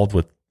involved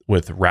with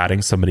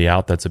ratting somebody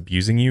out that's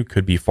abusing you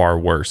could be far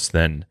worse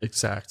than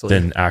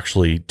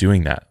actually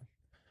doing that.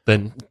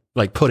 Than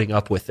like putting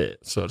up with it,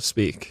 so to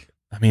speak.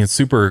 I mean, it's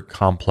super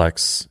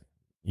complex.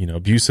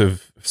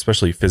 Abusive,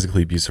 especially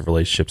physically abusive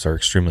relationships are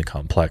extremely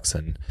complex,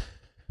 and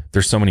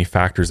there's so many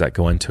factors that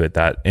go into it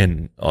that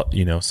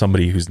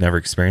somebody who's never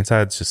experienced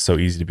that, it's just so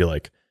easy to be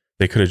like,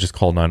 they could have just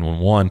called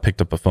 911,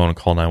 picked up a phone and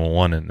called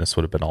 911, and this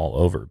would have been all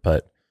over.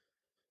 But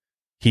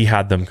he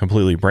had them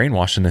completely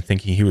brainwashed into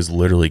thinking he was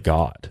literally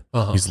God.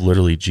 He's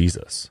literally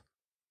Jesus.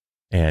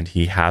 And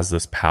he has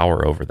this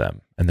power over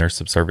them, and they're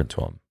subservient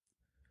to him.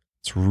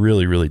 It's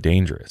really, really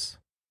dangerous.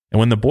 And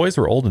when the boys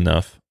were old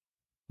enough,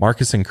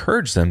 Marcus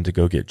encouraged them to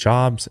go get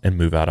jobs and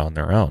move out on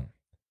their own,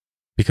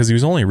 because he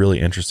was only really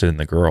interested in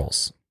the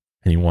girls,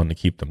 and he wanted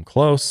to keep them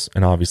close,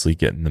 and obviously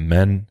getting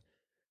the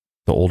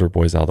older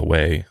boys out of the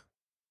way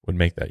would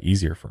make that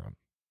easier for him.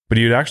 But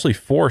he would actually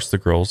force the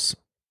girls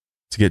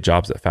to get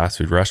jobs at fast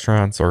food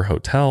restaurants or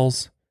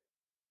hotels,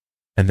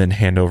 and then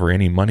hand over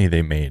any money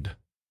they made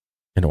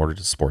in order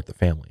to support the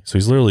family. So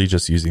he's literally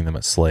just using them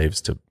as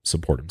slaves to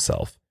support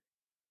himself,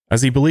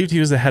 as he believed he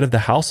was the head of the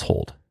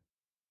household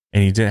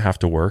and he didn't have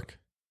to work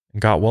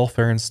and got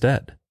welfare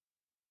instead.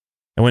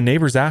 And when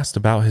neighbors asked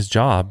about his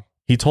job,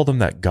 he told them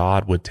that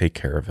God would take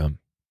care of him.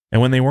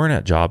 And when they weren't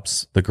at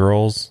jobs, the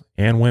girls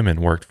and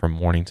women worked from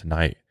morning to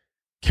night,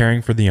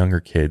 caring for the younger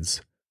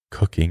kids,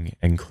 cooking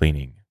and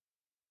cleaning.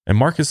 And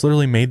Marcus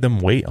literally made them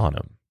wait on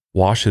him,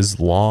 wash his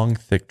long,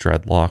 thick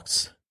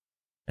dreadlocks,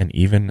 and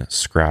even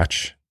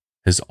scratch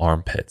his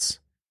armpits.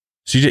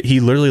 So he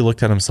literally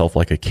looked at himself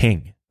like a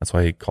king. That's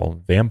why he called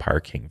him Vampire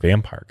King,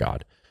 Vampire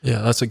God.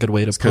 Yeah, that's a good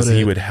way to put it. Because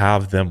he would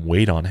have them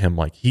wait on him.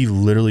 Like, he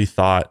literally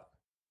thought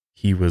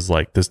he was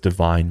like this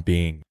divine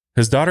being.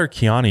 His daughter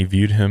Kiani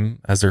viewed him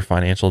as their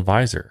financial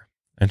advisor,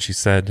 and she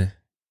said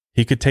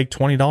he could take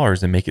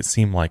 $20 and make it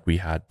seem like we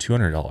had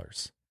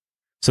 $200.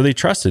 So they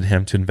trusted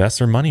him to invest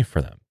their money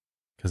for them,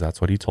 because that's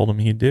what he told them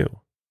he'd do.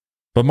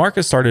 But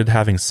Marcus started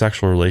having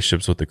sexual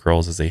relationships with the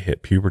girls as they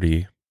hit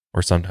puberty,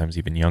 or sometimes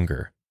even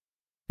younger.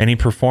 And he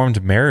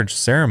performed marriage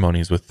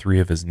ceremonies with 3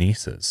 of his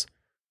nieces,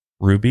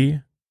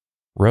 Ruby,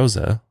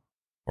 Rosa,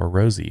 or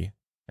Rosie,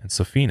 and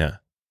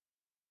Sophina,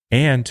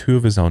 and 2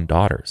 of his own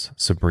daughters,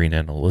 Sabrina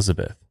and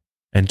Elizabeth.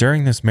 And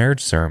during this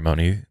marriage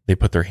ceremony, they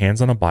put their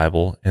hands on a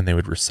Bible and they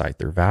would recite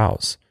their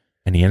vows.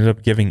 And he ended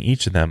up giving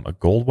each of them a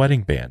gold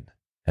wedding band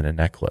and a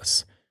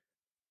necklace.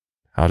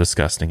 How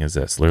disgusting is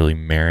this? Literally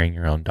marrying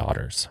your own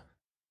daughters.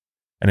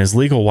 And his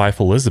legal wife,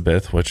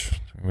 Elizabeth, which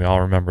we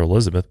all remember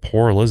Elizabeth,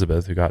 poor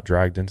Elizabeth, who got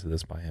dragged into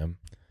this by him,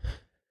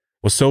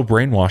 was so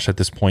brainwashed at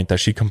this point that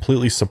she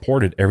completely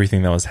supported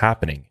everything that was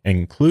happening,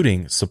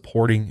 including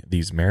supporting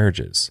these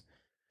marriages.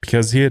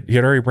 Because he had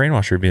already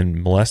brainwashed her,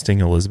 been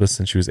molesting Elizabeth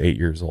since she was 8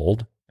 years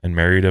old and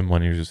married him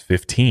when he was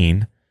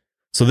 15.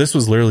 So this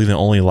was literally the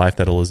only life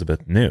that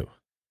Elizabeth knew.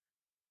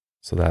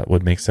 So that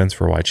would make sense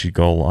for why she'd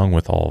go along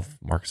with all of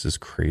Marcus's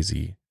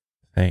crazy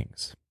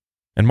things.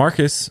 And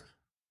Marcus,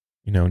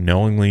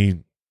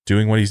 knowingly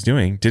doing what he's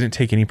doing, didn't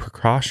take any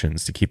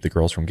precautions to keep the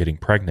girls from getting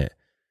pregnant,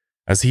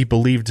 as he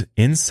believed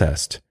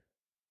incest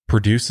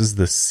produces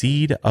the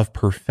seed of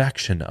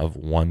perfection of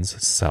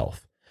one's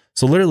self.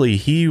 So literally,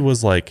 he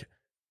was like,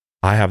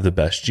 I have the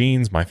best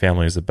genes, my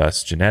family has the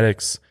best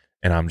genetics,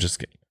 and I'm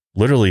just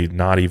literally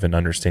not even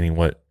understanding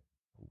what,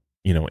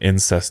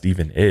 incest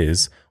even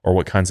is or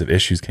what kinds of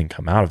issues can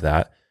come out of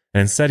that.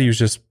 And instead, he was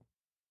just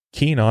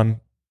keen on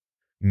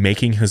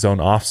making his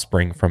own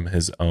offspring from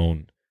his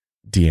own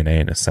DNA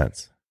in a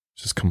sense.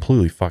 Just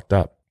completely fucked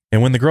up.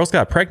 And when the girls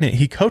got pregnant,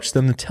 he coached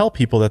them to tell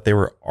people that they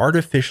were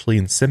artificially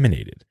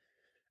inseminated,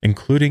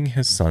 including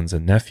his sons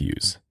and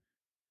nephews.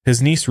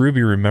 His niece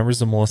Ruby remembers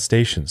the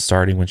molestation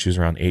starting when she was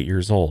around 8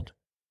 years old.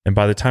 And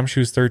by the time she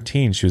was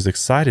 13, she was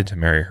excited to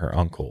marry her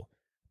uncle,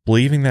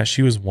 believing that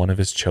she was one of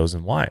his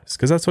chosen wives,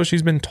 because that's what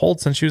she's been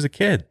told since she was a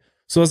kid.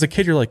 So as a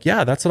kid, you're like,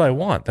 yeah, that's what I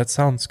want. That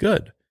sounds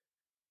good.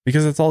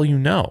 Because that's all you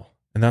know.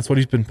 And that's what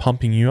he's been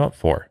pumping you up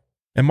for.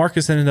 And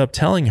Marcus ended up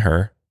telling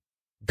her,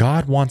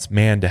 God wants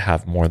man to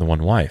have more than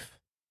one wife.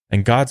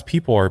 And God's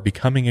people are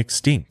becoming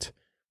extinct.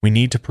 We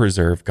need to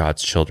preserve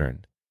God's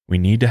children. We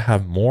need to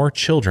have more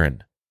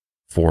children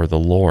for the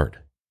Lord.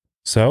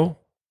 So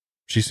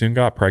she soon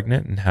got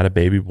pregnant and had a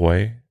baby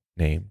boy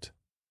named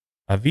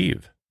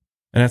Aviv.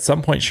 And at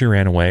some point she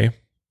ran away,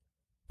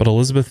 but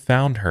Elizabeth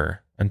found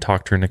her and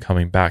talked her into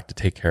coming back to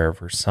take care of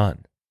her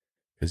son.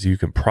 Because you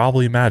can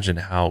probably imagine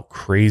how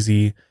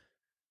crazy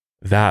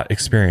that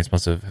experience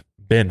must have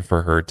been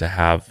for her to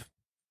have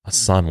a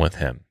son with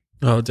him.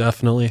 Oh,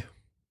 definitely.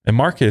 And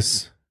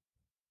Marcus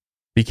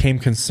became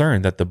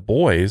concerned that the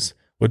boys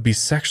would be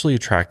sexually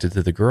attracted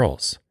to the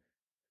girls.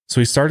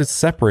 So he started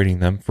separating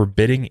them,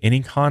 forbidding any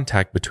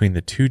contact between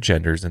the two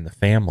genders in the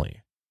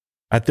family.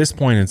 At this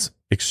point, it's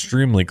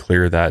extremely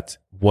clear that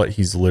what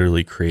he's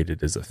literally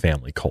created is a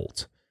family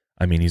cult.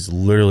 I mean, he's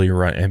literally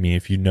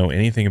if you know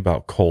anything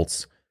about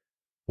cults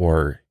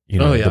or,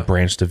 the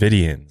Branch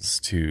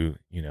Davidians to,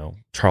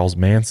 Charles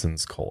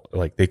Manson's cult,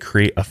 like they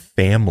create a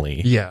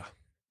family. Yeah.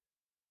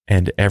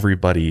 And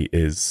everybody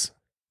is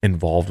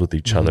involved with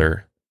each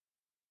other.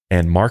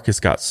 And Marcus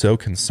got so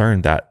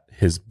concerned that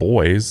his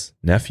boys,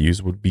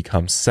 nephews, would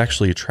become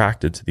sexually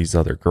attracted to these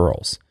other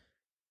girls.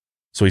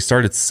 So he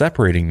started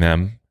separating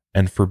them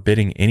and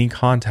forbidding any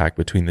contact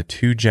between the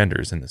two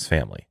genders in this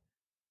family.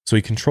 So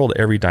he controlled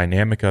every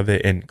dynamic of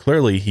it. And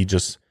clearly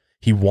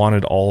he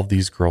wanted all of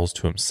these girls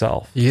to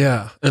himself.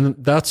 Yeah. And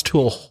that's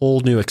to a whole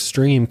new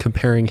extreme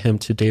comparing him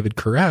to David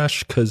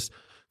Koresh, because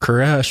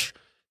Koresh,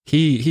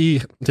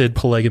 he did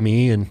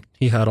polygamy and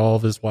he had all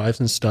of his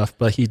wives and stuff,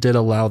 but he did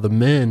allow the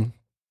men,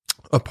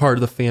 a part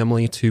of the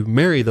family, to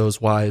marry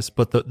those wives,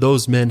 but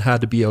those men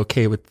had to be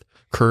okay with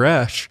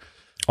Koresh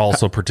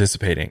also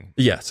participating.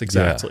 Yes,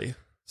 exactly. Yeah.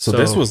 So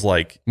this was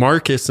like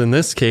Marcus in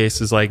this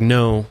case is like,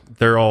 no,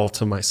 they're all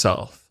to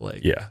myself.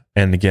 Like, yeah.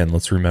 And again,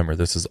 let's remember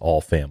this is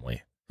all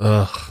family.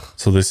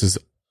 So this is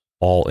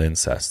all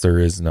incest. There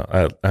is no,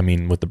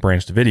 with the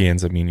Branch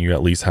Davidians, you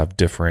at least have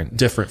different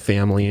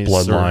families,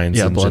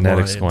 bloodlines and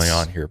genetics going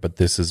on here, but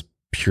this is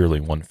purely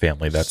one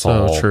family that's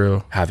so all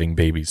true. Having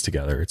babies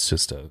together. It's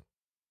just a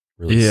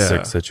really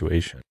sick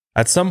situation.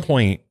 At some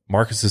point,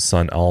 Marcus's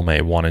son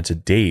Alme wanted to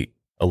date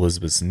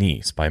Elizabeth's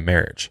niece by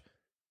marriage.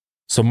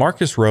 So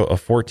Marcus wrote a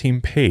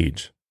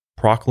 14-page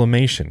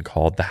proclamation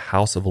called the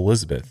House of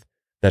Elizabeth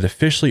that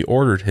officially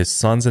ordered his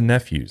sons and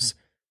nephews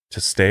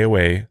to stay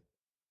away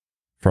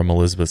from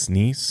Elizabeth's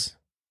niece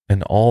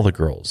and all the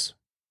girls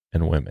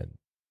and women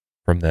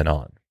from then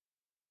on.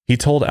 He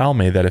told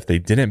Alme that if they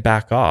didn't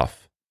back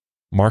off,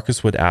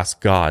 Marcus would ask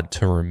God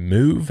to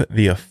remove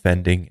the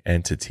offending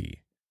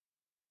entity.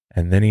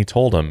 And then he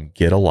told him,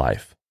 get a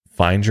life,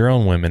 find your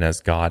own women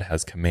as God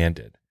has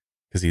commanded,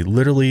 because he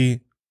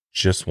literally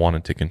just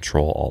wanted to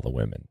control all the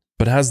women.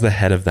 But as the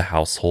head of the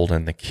household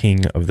and the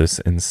king of this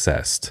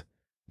incest,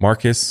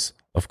 Marcus,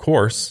 of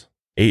course,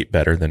 ate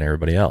better than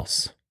everybody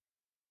else.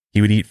 He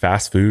would eat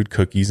fast food,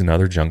 cookies, and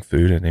other junk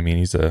food. And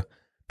he's a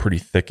pretty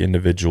thick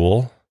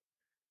individual.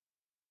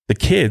 The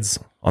kids,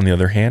 on the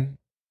other hand,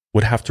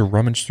 would have to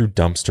rummage through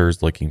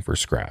dumpsters looking for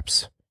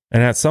scraps.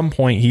 And at some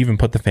point, he even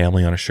put the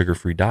family on a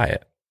sugar-free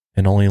diet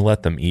and only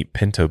let them eat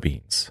pinto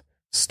beans,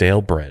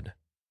 stale bread,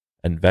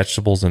 and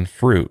vegetables and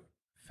fruit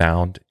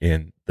found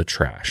in the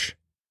trash.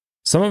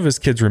 Some of his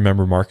kids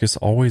remember Marcus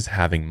always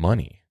having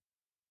money.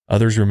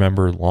 Others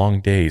remember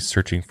long days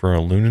searching for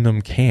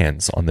aluminum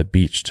cans on the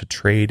beach to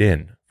trade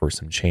in for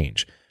some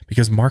change,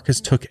 because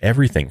Marcus took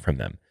everything from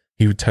them.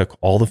 He took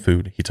all the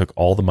food. He took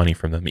all the money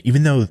from them,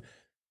 even though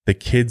the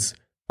kids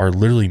are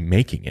literally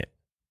making it,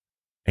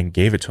 and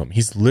gave it to him.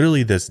 He's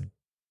literally this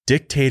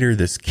dictator,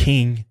 this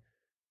king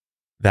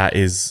that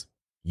is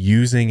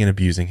using and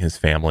abusing his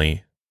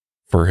family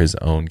for his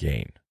own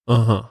gain.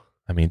 Uh-huh.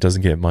 I mean, it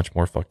doesn't get much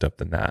more fucked up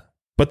than that.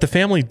 But the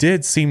family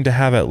did seem to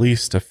have at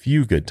least a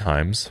few good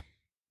times.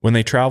 When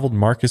they traveled,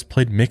 Marcus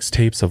played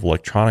mixtapes of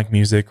electronic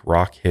music,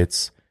 rock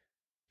hits,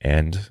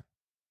 and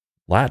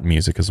Latin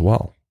music as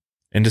well.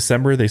 In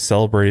December, they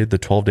celebrated the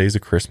 12 days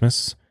of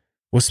Christmas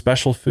with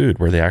special food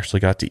where they actually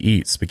got to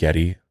eat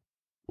spaghetti,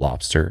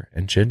 lobster,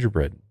 and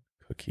gingerbread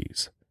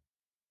cookies.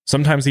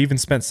 Sometimes they even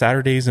spent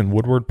Saturdays in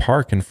Woodward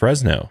Park in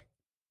Fresno,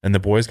 and the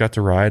boys got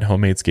to ride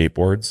homemade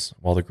skateboards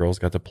while the girls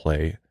got to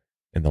play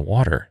in the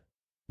water.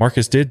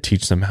 Marcus did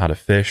teach them how to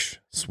fish,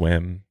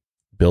 swim,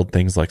 build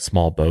things like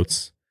small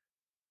boats,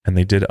 and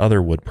they did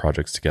other wood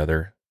projects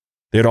together.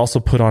 They had also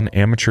put on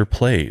amateur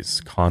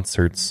plays,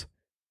 concerts,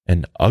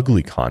 and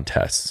ugly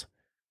contests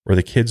where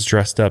the kids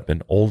dressed up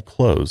in old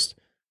clothes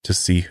to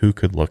see who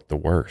could look the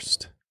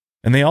worst.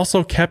 And they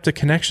also kept a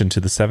connection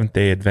to the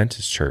Seventh-day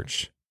Adventist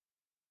Church,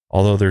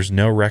 although there's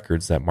no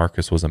records that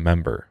Marcus was a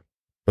member.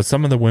 But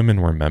some of the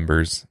women were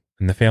members,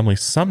 and the family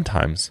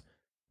sometimes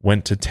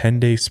went to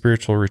 10-day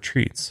spiritual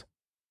retreats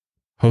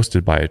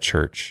hosted by a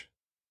church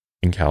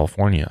in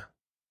California.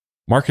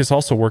 Marcus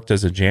also worked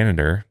as a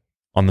janitor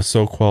on the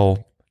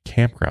Soquel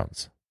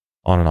campgrounds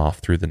on and off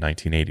through the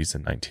 1980s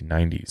and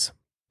 1990s.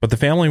 But the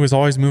family was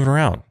always moving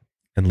around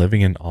and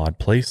living in odd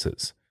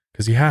places,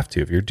 because you have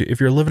to. If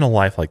you're living a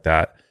life like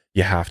that,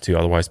 you have to.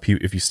 Otherwise,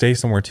 if you stay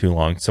somewhere too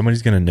long,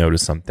 somebody's going to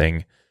notice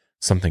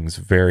something's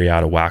very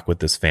out of whack with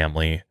this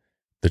family.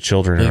 The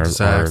children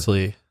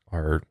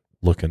are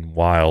looking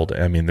wild.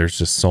 I mean, there's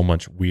just so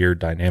much weird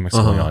dynamics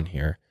going on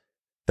here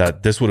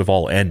that this would have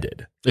all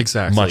ended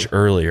much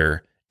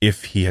earlier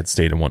if he had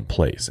stayed in one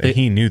place. And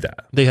he knew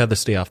that. They had to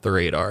stay off the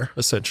radar,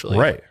 essentially.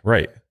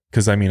 Right.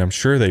 Because, I mean, I'm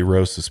sure they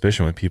rose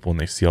suspicion with people when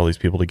they see all these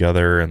people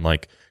together and,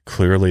 like,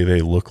 clearly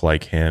they look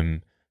like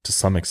him to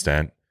some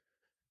extent,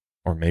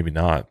 or maybe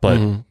not. But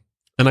And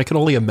I can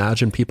only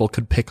imagine people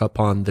could pick up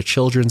on the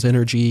children's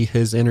energy,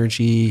 his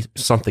energy,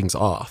 something's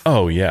off.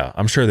 Oh, yeah.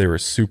 I'm sure they were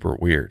super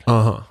weird.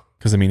 Uh-huh.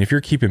 Because, I mean, if you're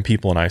keeping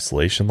people in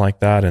isolation like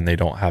that and they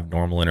don't have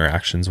normal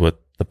interactions with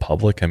the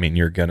public, I mean,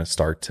 you're going to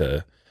start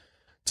to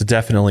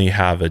definitely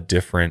have a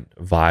different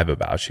vibe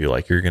about you.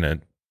 Like, you're going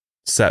to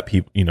set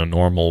people,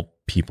 normal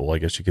people, I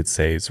guess you could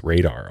say, is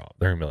radar off.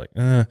 They're going to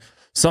be like,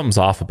 something's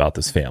off about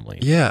this family.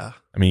 Yeah.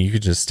 I mean, you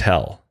could just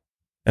tell.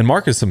 And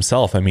Marcus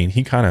himself, I mean,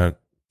 he kind of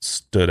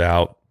stood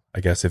out, I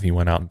guess, if he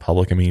went out in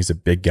public. I mean, he's a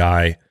big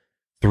guy,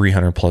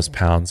 300 plus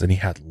pounds, and he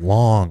had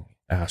long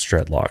ass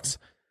dreadlocks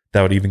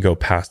that would even go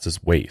past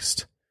his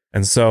waist.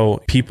 And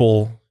so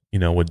people,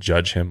 would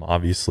judge him,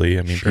 obviously.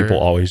 I mean, people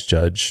always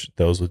judge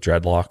those with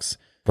dreadlocks.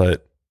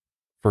 But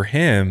for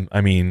him,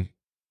 I mean,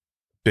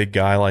 big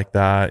guy like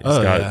that, he's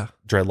got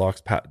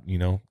dreadlocks,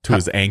 to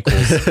his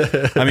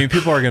ankles. I mean,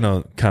 people are going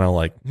to kind of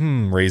like,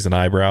 raise an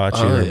eyebrow at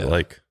you.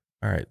 Like,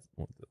 all right,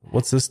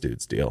 what's this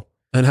dude's deal?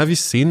 And have you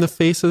seen the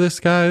face of this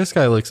guy? This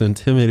guy looks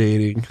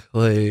intimidating.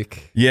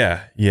 Like,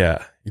 yeah.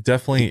 He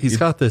definitely, he's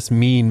got this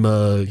mean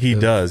mug. He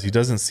does. He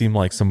doesn't seem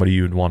like somebody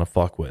you would want to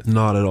fuck with.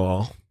 Not at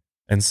all.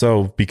 And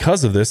so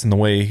because of this and the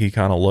way he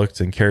kind of looked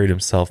and carried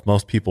himself,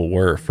 most people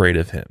were afraid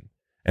of him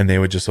and they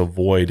would just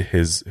avoid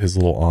his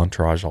little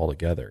entourage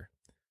altogether.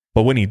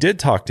 But when he did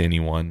talk to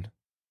anyone,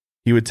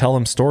 he would tell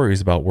them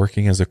stories about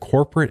working as a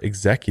corporate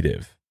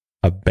executive,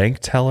 a bank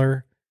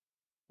teller,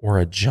 or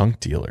a junk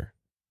dealer,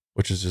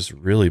 which is just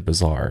really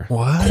bizarre.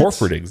 What?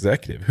 Corporate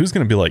executive? Who's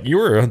going to be like, you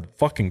were a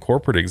fucking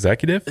corporate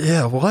executive?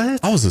 Yeah,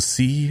 what? I was a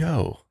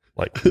CEO.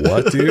 Like,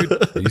 what, dude?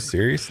 Are you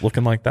serious?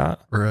 Looking like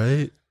that?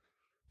 Right.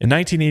 In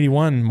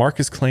 1981,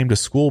 Marcus claimed a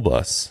school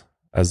bus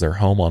as their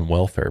home on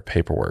welfare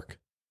paperwork.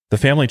 The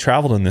family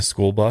traveled in this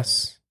school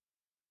bus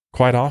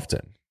quite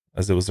often,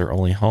 as it was their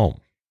only home.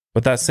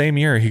 But that same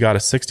year, he got a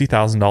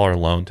 $60,000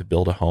 loan to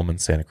build a home in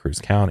Santa Cruz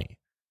County.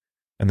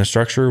 And the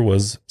structure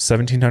was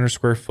 1,700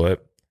 square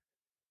foot,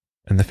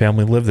 and the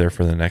family lived there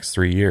for the next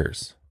 3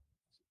 years.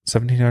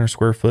 1,700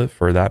 square foot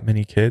for that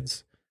many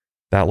kids,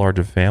 that large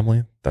of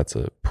family, that's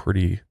a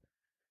pretty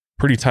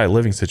tight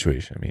living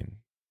situation. I mean,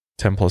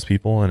 10 plus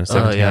people in a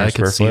 1,700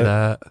 square foot. See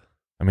that.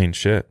 I mean,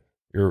 shit.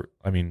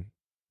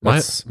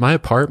 My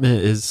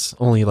apartment is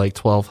only like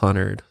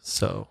 1,200,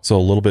 so a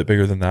little bit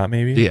bigger than that,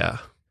 maybe. Yeah.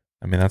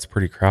 I mean, that's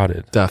pretty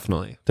crowded.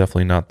 Definitely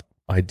not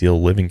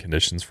ideal living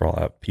conditions for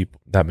all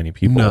that many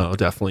people. No,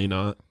 definitely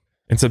not.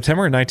 In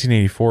September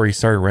 1984, he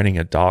started renting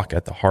a dock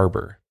at the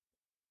harbor,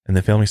 and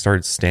the family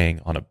started staying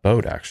on a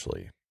boat,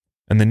 actually.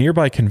 And the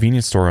nearby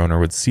convenience store owner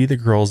would see the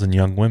girls and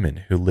young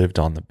women who lived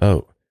on the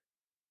boat,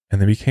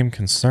 and they became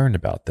concerned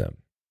about them,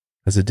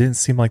 as it didn't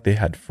seem like they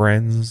had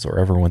friends or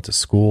ever went to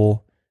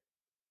school.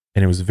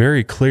 And it was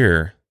very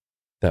clear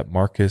that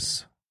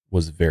Marcus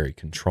was very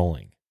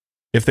controlling.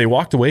 If they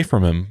walked away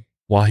from him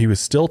while he was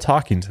still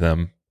talking to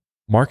them,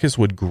 Marcus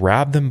would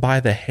grab them by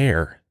the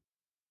hair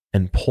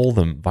and pull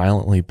them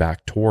violently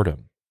back toward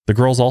him. The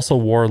girls also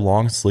wore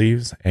long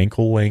sleeves,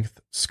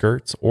 ankle-length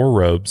skirts or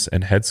robes,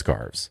 and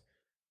headscarves,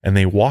 and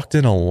they walked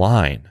in a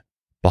line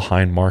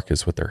behind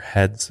Marcus with their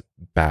heads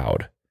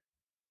bowed.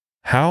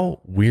 How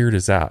weird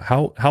is that?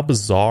 How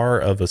bizarre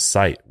of a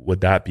sight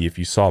would that be if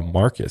you saw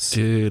Marcus,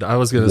 dude? I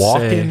was gonna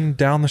walking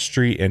down the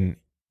street and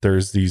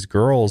there's these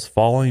girls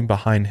following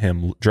behind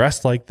him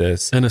dressed like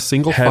this in a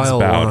single heads file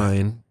bowed.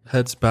 line,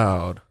 heads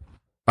bowed.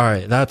 All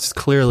right, that's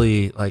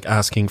clearly like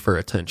asking for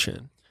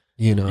attention.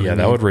 You know, Yeah,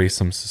 that would raise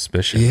some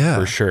suspicion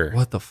for sure.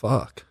 What the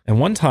fuck? And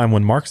one time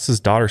when Marcus's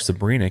daughter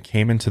Sabrina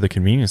came into the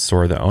convenience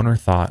store, the owner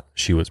thought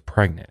she was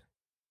pregnant,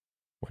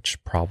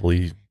 which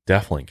probably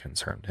definitely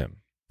concerned him.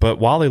 But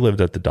while they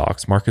lived at the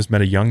docks, Marcus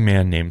met a young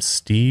man named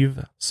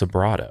Steve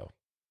Sobrato,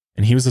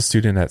 and he was a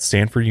student at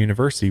Stanford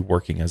University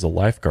working as a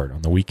lifeguard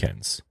on the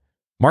weekends.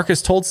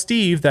 Marcus told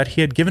Steve that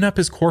he had given up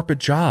his corporate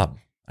job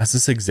as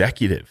this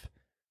executive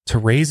to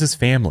raise his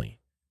family,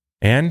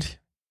 and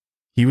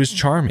he was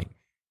charming,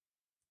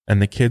 and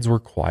the kids were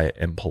quiet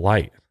and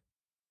polite.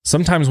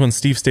 Sometimes when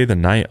Steve stayed the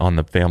night on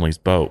the family's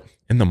boat,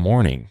 in the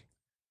morning,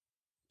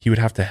 he would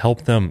have to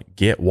help them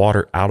get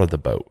water out of the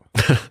boat.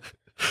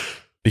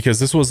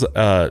 Because this was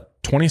a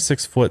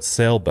 26-foot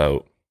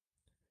sailboat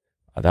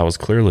that was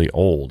clearly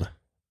old.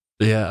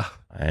 Yeah.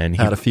 And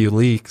he had a few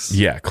leaks.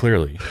 Yeah,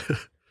 clearly.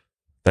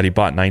 That he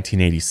bought in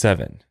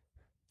 1987.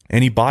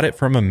 And he bought it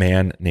from a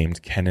man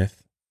named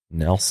Kenneth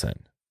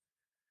Nelson.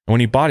 And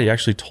when he bought it, he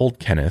actually told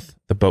Kenneth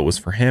the boat was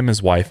for him,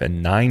 his wife,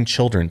 and 9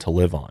 children to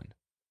live on.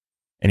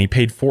 And he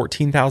paid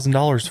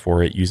 $14,000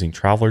 for it using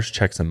traveler's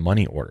checks and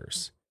money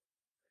orders.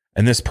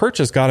 And this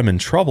purchase got him in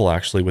trouble,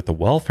 actually, with the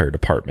welfare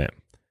department.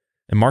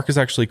 And Marcus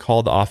actually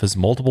called the office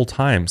multiple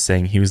times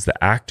saying he was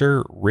the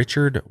actor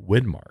Richard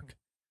Widmark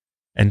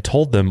and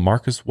told them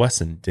Marcus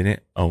Wesson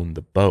didn't own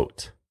the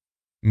boat.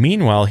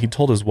 Meanwhile, he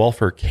told his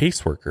welfare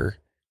caseworker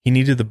he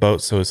needed the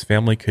boat so his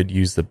family could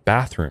use the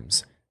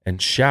bathrooms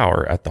and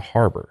shower at the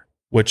harbor,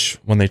 which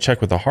when they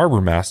checked with the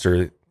harbor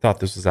master, thought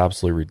this was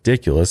absolutely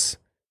ridiculous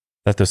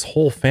that this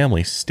whole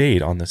family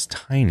stayed on this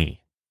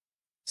tiny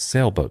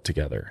sailboat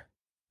together.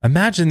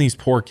 Imagine these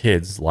poor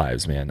kids'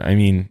 lives, man. I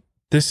mean,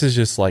 this is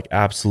just like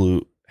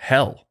absolute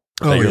hell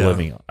that you're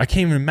living on. I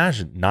can't even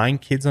imagine 9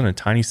 kids on a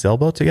tiny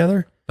sailboat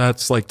together.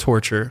 That's like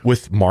torture.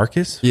 With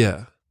Marcus?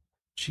 Yeah.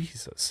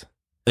 Jesus.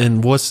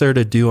 And what's there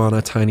to do on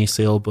a tiny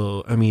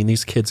sailboat? I mean,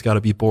 these kids got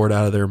to be bored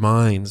out of their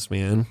minds,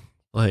 man.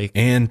 Like,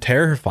 and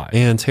terrified.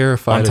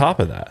 On top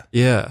of that.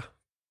 Yeah.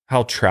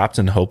 How trapped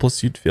and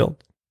hopeless you'd feel.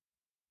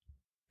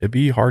 It'd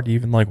be hard to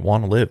even like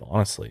want to live,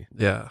 honestly.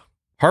 Yeah.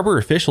 Harbor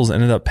officials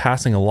ended up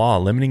passing a law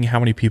limiting how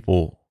many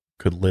people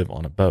could live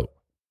on a boat.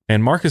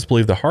 And Marcus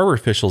believed the harbor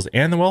officials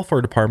and the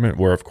welfare department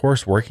were, of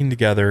course, working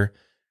together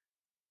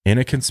in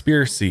a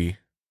conspiracy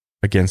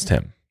against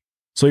him.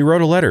 So he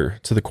wrote a letter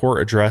to the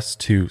court addressed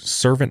to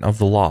Servant of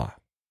the Law.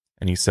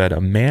 And he said, "A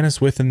man is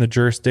within the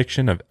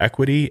jurisdiction of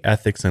equity,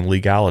 ethics, and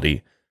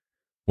legality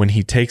when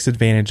he takes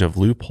advantage of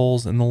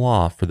loopholes in the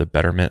law for the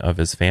betterment of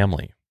his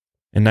family."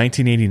 In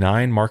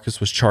 1989, Marcus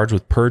was charged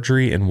with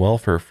perjury and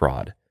welfare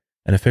fraud,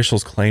 and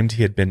officials claimed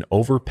he had been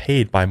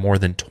overpaid by more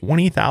than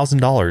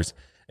 $20,000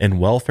 in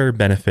welfare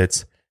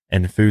benefits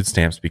and food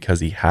stamps because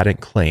he hadn't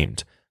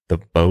claimed the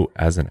boat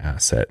as an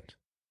asset.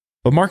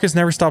 But Marcus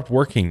never stopped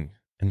working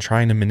and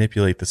trying to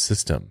manipulate the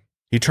system.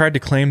 He tried to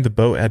claim the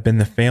boat had been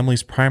the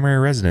family's primary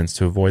residence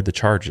to avoid the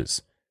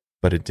charges,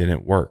 but it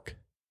didn't work.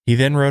 He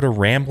then wrote a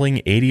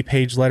rambling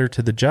 80-page letter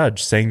to the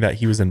judge saying that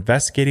he was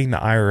investigating the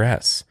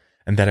IRS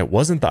and that it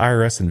wasn't the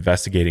IRS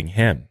investigating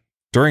him.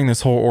 During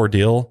this whole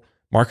ordeal,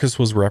 Marcus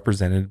was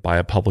represented by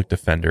a public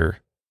defender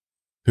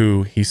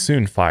who he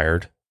soon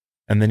fired,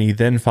 and then he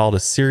filed a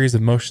series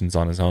of motions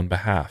on his own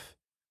behalf,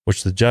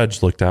 which the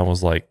judge looked at and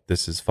was like,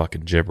 this is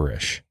fucking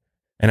gibberish.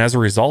 And as a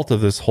result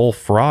of this whole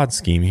fraud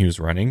scheme he was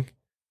running,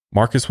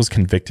 Marcus was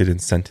convicted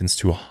and sentenced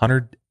to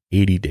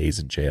 180 days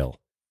in jail,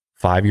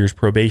 5 years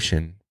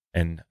probation,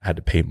 and had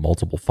to pay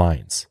multiple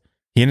fines.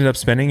 He ended up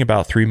spending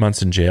about 3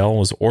 months in jail and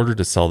was ordered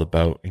to sell the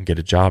boat and get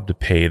a job to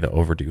pay the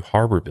overdue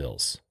harbor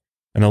bills.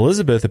 And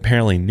Elizabeth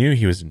apparently knew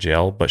he was in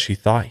jail, but she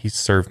thought he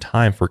served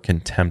time for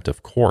contempt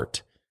of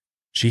court.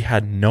 She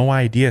had no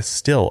idea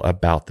still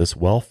about this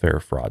welfare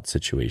fraud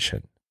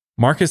situation.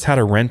 Marcus had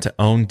a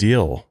rent-to-own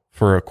deal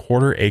for a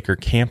 1/4-acre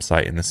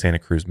campsite in the Santa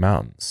Cruz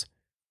Mountains.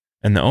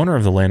 And the owner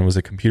of the land was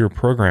a computer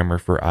programmer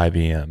for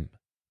IBM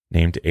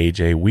named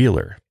A.J.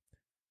 Wheeler.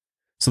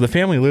 So the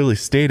family literally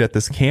stayed at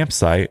this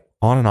campsite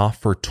on and off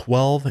for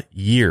 12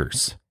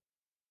 years.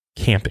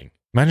 Camping.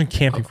 Imagine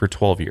camping for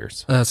 12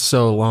 years. That's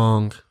so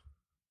long.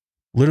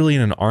 Literally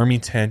in an army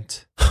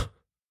tent,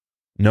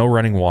 no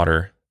running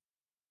water,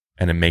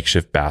 and a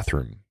makeshift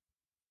bathroom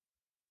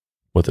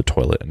with a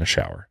toilet and a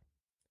shower.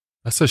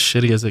 That's as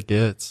shitty as it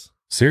gets.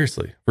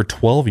 Seriously, for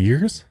 12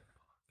 years?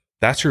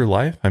 That's your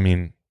life? I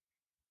mean,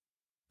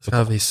 it's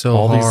gotta be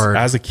so hard.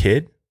 As a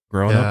kid,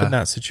 growing up in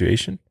that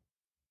situation,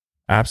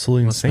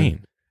 Absolutely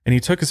insane. And he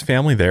took his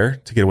family there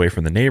to get away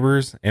from the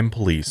neighbors and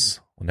police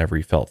whenever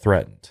he felt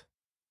threatened.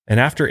 And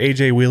after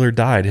A.J. Wheeler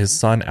died, his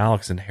son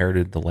Alex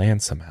inherited the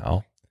land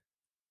somehow.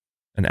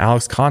 And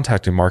Alex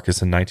contacted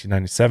Marcus in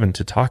 1997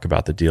 to talk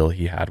about the deal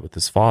he had with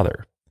his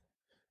father.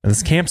 And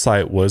this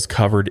campsite was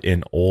covered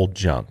in old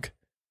junk.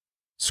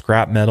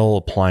 Scrap metal,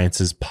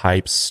 appliances,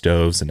 pipes,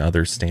 stoves, and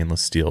other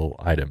stainless steel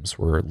items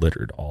were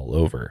littered all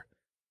over.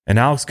 And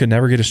Alex could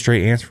never get a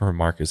straight answer from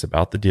Marcus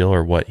about the deal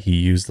or what he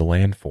used the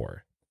land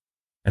for.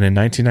 And in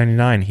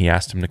 1999, he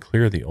asked him to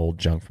clear the old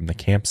junk from the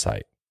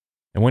campsite.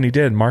 And when he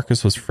did,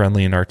 Marcus was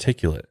friendly and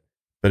articulate.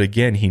 But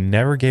again, he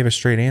never gave a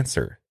straight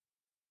answer.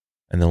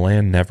 And the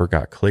land never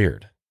got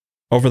cleared.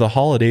 Over the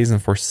holidays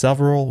and for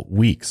several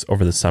weeks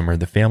over the summer,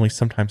 the family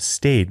sometimes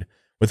stayed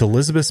with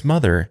Elizabeth's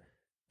mother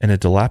in a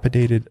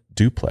dilapidated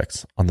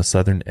duplex on the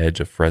southern edge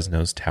of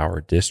Fresno's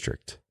Tower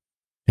District.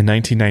 In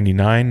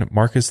 1999,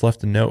 Marcus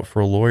left a note for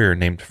a lawyer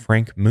named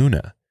Frank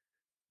Muna,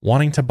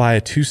 wanting to buy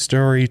a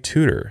 2-story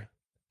Tudor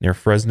near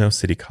Fresno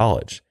City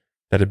College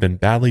that had been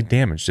badly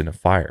damaged in a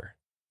fire.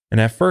 And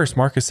at first,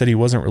 Marcus said he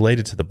wasn't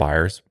related to the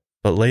buyers,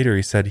 but later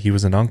he said he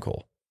was an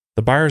uncle.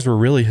 The buyers were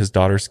really his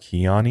daughters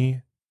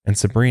Kiani and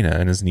Sabrina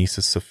and his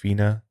nieces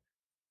Sofina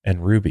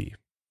and Ruby.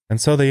 And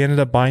so they ended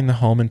up buying the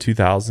home in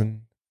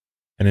 2000.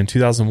 And in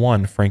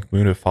 2001, Frank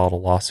Muna filed a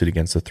lawsuit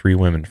against the 3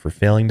 women for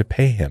failing to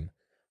pay him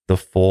the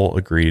full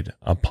agreed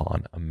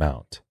upon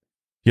amount.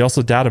 He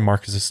also doubted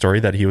Marcus's story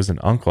that he was an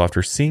uncle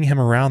after seeing him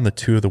around the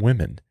 2 of the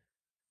women.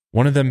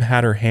 One of them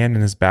had her hand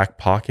in his back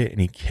pocket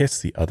and he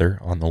kissed the other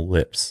on the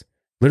lips,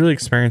 literally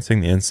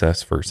experiencing the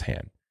incest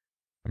firsthand.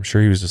 I'm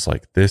sure he was just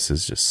like, this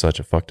is just such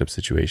a fucked up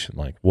situation.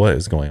 Like, what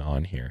is going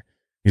on here?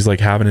 He's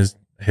like having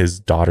his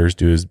daughters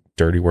do his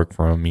dirty work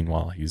for him.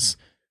 Meanwhile, he's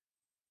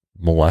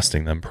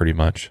molesting them pretty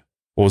much.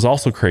 What was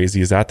also crazy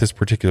is at this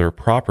particular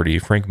property,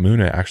 Frank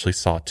Muna actually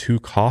saw 2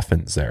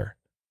 coffins there.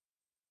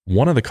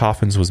 One of the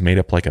coffins was made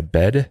up like a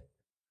bed,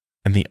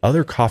 and the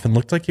other coffin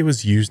looked like it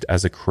was used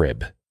as a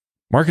crib.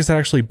 Marcus had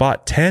actually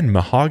bought 10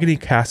 mahogany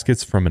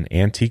caskets from an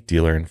antique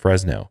dealer in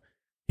Fresno.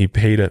 He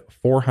paid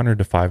 $400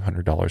 to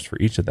 $500 for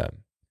each of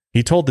them.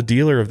 He told the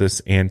dealer of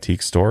this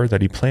antique store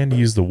that he planned to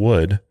use the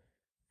wood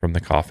from the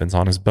coffins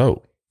on his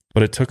boat,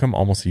 but it took him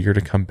almost a year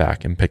to come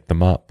back and pick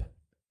them up.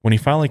 When he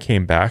finally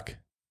came back,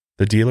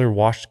 the dealer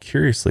watched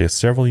curiously as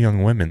several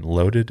young women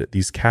loaded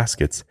these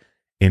caskets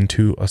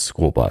into a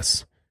school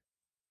bus.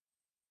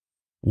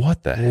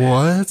 What the heck?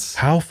 What?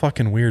 How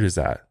fucking weird is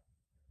that?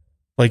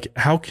 Like,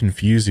 how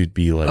confused you'd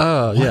be, like,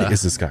 what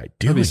is this guy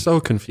doing? I'd be so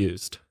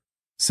confused.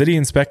 City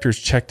inspectors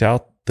checked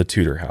out the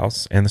Tudor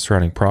house and the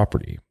surrounding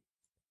property,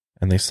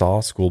 and they saw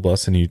a school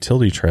bus and a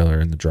utility trailer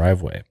in the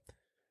driveway.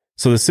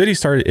 So the city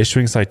started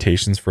issuing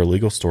citations for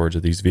illegal storage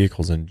of these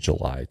vehicles in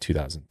July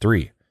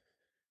 2003.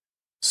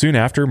 Soon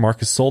after,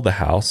 Marcus sold the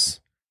house,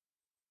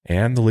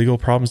 and the legal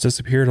problems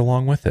disappeared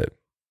along with it.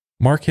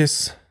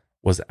 Marcus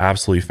was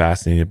absolutely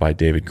fascinated by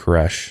David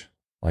Koresh,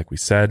 like we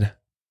said,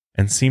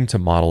 and seemed to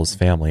model his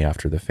family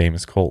after the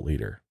famous cult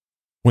leader.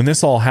 When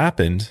this all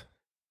happened,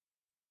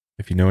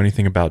 if you know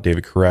anything about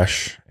David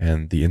Koresh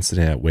and the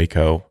incident at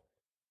Waco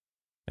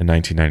in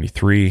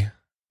 1993,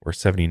 where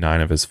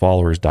 79 of his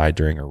followers died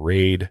during a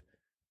raid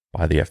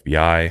by the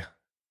FBI,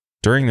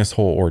 during this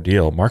whole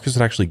ordeal, Marcus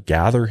would actually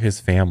gather his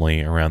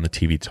family around the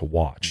TV to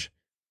watch.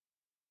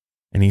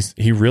 And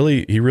he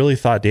really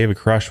thought David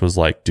Koresh was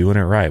like doing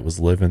it right, was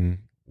living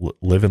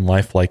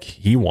life like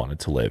he wanted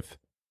to live.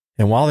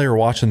 And while they were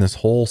watching this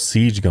whole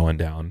siege going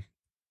down,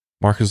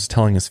 Marcus was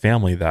telling his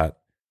family that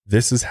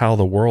this is how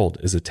the world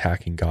is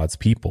attacking God's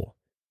people.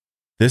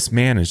 This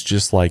man is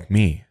just like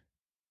me.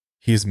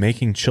 He is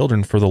making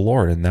children for the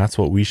Lord, and that's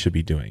what we should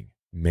be doing,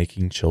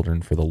 making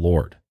children for the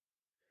Lord.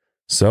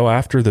 So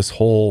after this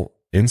whole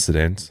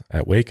incident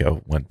at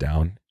Waco went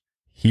down,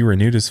 he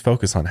renewed his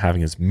focus on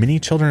having as many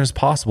children as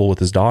possible with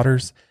his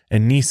daughters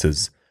and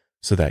nieces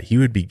so that he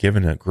would be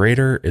given a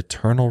greater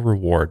eternal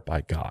reward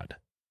by God.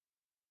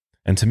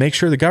 And to make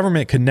sure the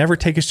government could never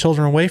take his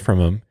children away from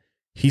him,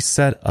 he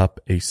set up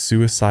a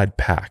suicide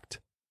pact.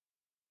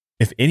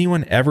 If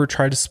anyone ever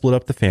tried to split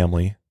up the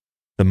family,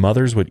 the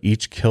mothers would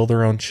each kill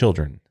their own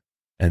children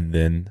and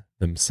then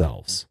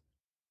themselves.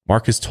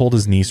 Marcus told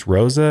his niece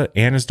Rosa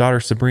and his daughter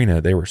Sabrina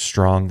they were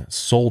strong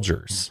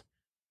soldiers.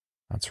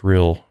 That's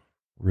real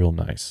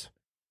nice.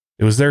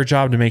 It was their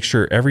job to make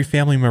sure every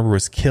family member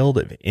was killed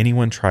if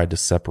anyone tried to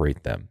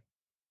separate them.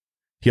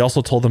 He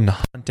also told them to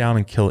hunt down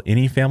and kill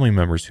any family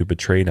members who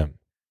betrayed him.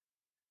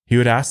 He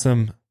would ask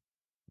them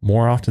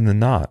more often than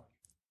not,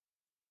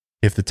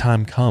 if the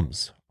time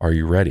comes, are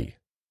you ready?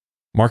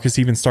 Marcus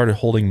even started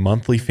holding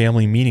monthly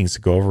family meetings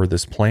to go over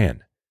this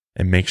plan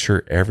and make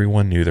sure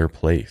everyone knew their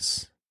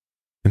place.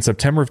 In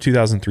September of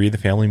 2003, the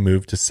family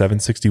moved to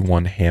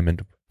 761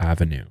 Hammond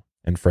Avenue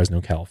in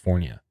Fresno,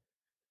 California.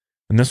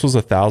 And this was a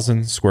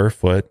 1,000 square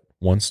foot,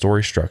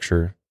 1-story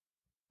structure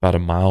about a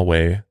mile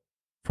away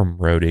from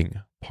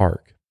Roding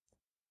Park.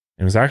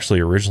 It was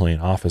actually originally an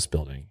office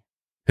building.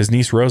 His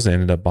niece Rosa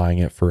ended up buying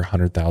it for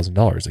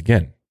 $100,000,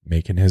 again,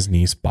 making his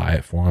niece buy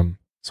it for him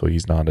so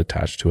he's not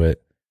attached to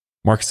it.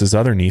 Marcus's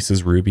other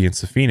nieces, Ruby and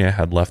Safina,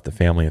 had left the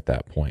family at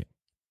that point,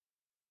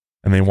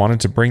 and they wanted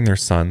to bring their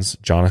sons,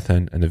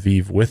 Jonathan and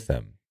Aviv, with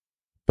them.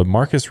 But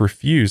Marcus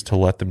refused to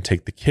let them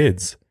take the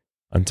kids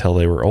until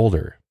they were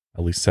older,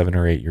 at least 7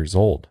 or 8 years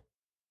old.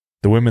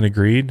 The women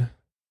agreed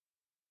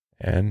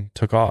and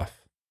took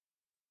off.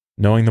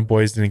 Knowing the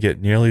boys didn't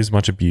get nearly as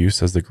much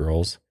abuse as the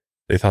girls,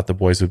 they thought the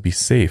boys would be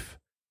safe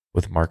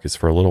with Marcus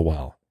for a little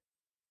while,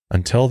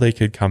 until they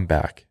could come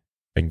back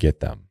and get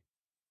them.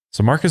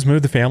 So Marcus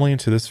moved the family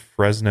into this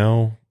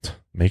Fresno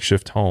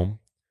makeshift home,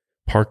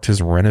 parked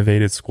his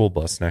renovated school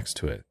bus next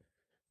to it.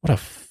 What a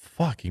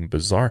fucking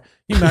bizarre. Can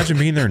you imagine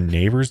being their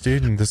neighbors,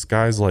 dude? And this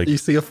guy's like, You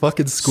see a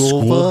fucking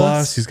school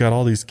bus? He's got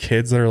all these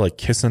kids that are like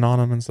kissing on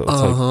him and stuff.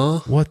 It's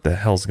like, what the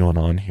hell's going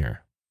on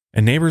here?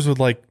 And neighbors would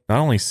like not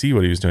only see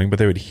what he was doing, but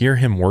they would hear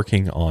him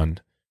working on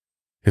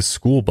his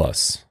school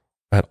bus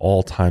at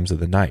all times of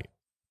the night.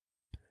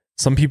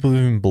 Some people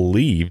even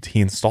believed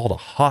he installed a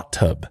hot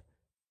tub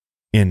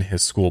in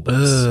his school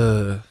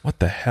bus. What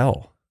the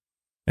hell?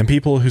 And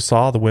people who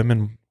saw the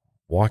women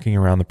walking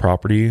around the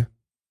property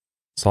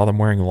saw them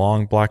wearing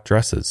long black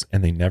dresses,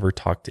 and they never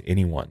talked to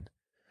anyone.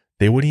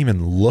 They wouldn't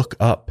even look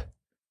up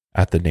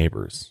at the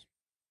neighbors,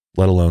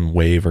 let alone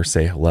wave or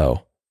say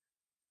hello.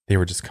 They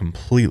were just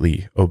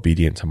completely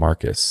obedient to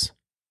Marcus.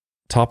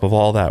 Top of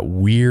all that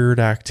weird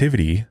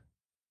activity,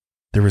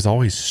 there was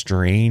always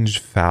strange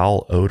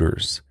foul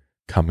odors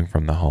coming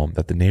from the home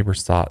that the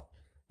neighbors thought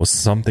was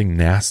something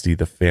nasty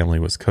the family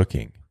was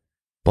cooking.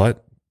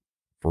 But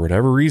for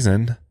whatever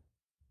reason,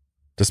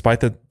 despite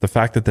the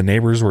fact that the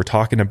neighbors were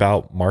talking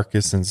about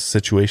Marcus and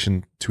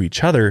situation to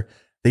each other,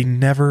 they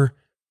never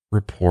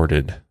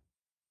reported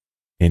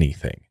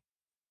anything.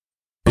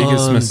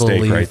 Biggest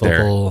mistake right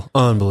there.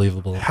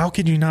 Unbelievable. How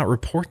could you not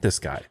report this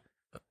guy?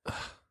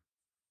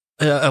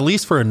 At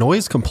least for a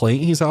noise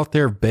complaint, he's out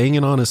there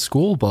banging on his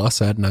school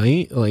bus at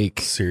night. Like,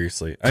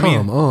 seriously.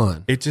 Come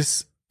on. It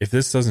just, if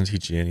this doesn't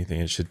teach you anything,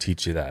 it should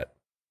teach you that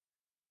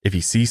if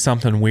you see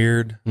something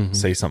weird,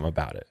 say something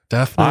about it.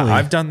 Definitely.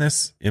 I've done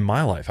this in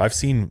my life. I've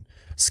seen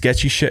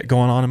sketchy shit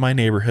going on in my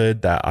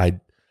neighborhood that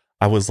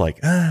I was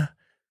like,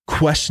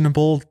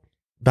 questionable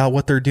about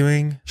what they're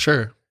doing.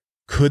 Sure.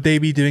 Could they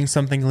be doing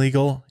something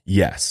illegal?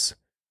 Yes.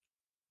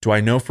 Do I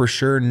know for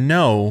sure?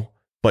 No.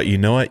 But you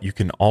know what? You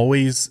can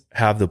always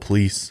have the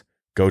police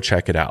go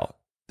check it out.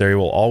 They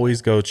will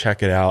always go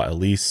check it out at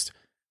least,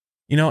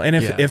 and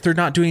if they're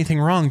not doing anything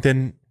wrong,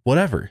 then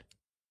whatever.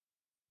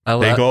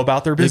 They go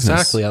about their business.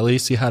 Exactly. At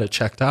least you had it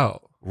checked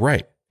out.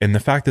 Right. And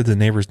the fact that the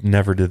neighbors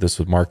never did this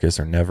with Marcus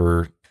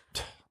I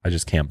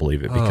just can't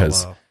believe it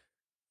because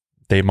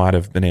they might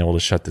have been able to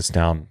shut this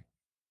down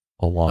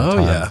a long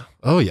time.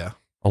 Oh, yeah.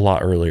 A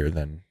lot earlier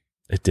than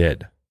it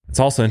did. It's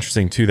also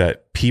interesting too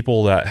that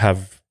people that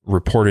have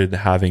reported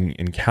having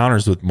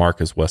encounters with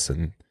Marcus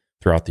Wesson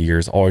throughout the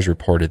years always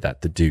reported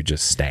that the dude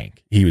just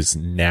stank. He was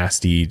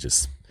nasty,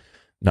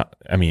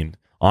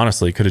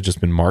 honestly, it could have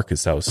just been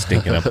Marcus that was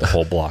stinking up the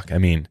whole block.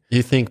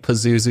 You think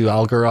Pazuzu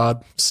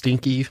Algarad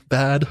stinky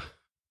bad?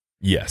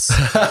 Yes,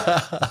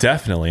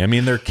 definitely.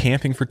 They're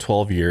camping for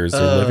 12 years.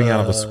 They're living out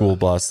of a school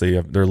bus.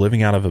 They're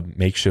living out of a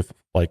makeshift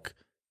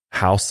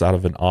house out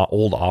of an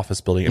old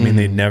office building.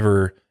 They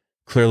never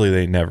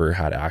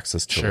had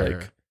access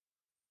to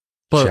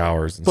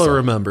showers and stuff. But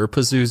remember,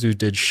 Pazuzu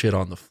did shit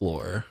on the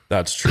floor.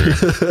 That's true.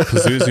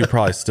 Pazuzu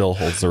probably still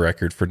holds the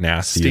record for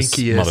nastiest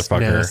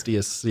motherfucker.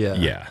 Nastiest, yeah.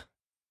 Yeah.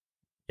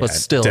 But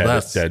still,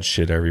 that's dead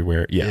shit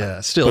everywhere.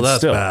 Yeah.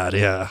 That's bad.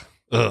 Yeah.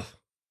 Ugh.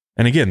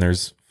 And again,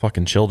 there's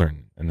fucking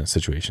children in this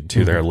situation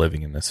too. They're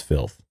living in this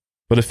filth.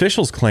 But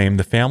officials claim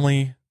the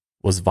family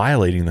was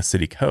violating the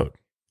city code,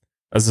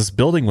 as this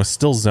building was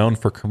still zoned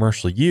for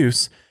commercial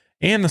use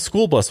and the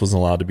school bus was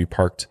allowed to be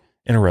parked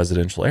in a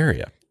residential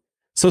area.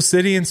 So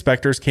city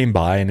inspectors came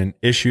by and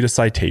issued a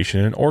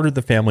citation and ordered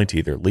the family to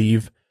either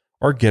leave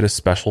or get a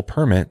special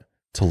permit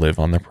to live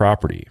on the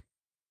property.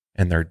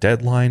 And their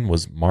deadline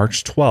was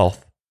March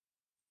 12th,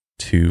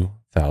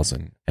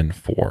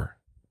 2004.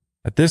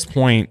 At this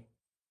point,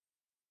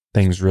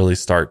 things really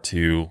start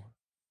to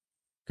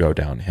go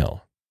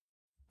downhill.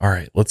 All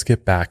right, let's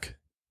get back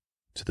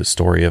to the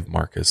story of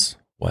Marcus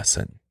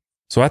Wesson.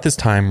 So at this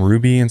time,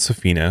 Ruby and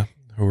Safina,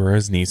 who were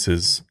his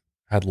nieces,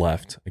 had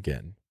left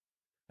again.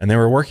 And they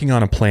were working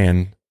on a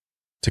plan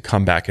to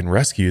come back and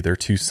rescue their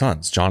two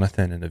sons,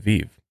 Jonathan and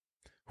Aviv,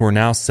 who are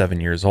now 7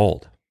 years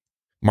old.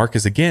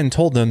 Marcus again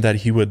told them that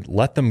he would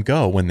let them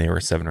go when they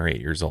were 7 or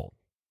 8 years old.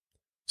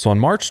 So on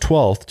March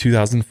 12th,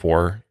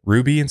 2004,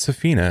 Ruby and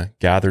Safina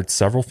gathered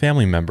several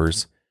family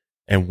members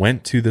and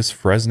went to this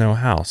Fresno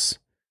house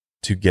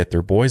to get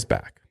their boys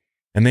back.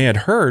 And they had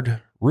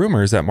heard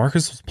rumors that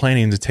Marcus was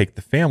planning to take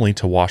the family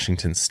to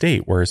Washington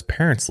State, where his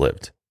parents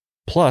lived.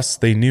 Plus,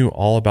 they knew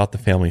all about the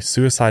family's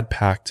suicide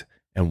pact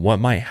and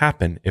what might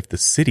happen if the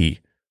city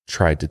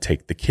tried to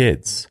take the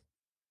kids.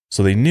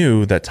 So they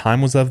knew that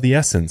time was of the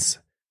essence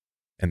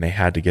and they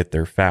had to get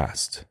there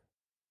fast.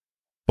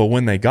 But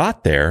when they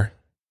got there,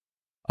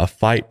 a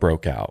fight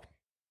broke out.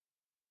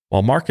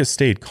 While Marcus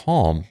stayed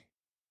calm,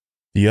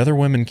 The other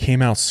women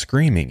came out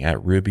screaming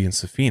at Ruby and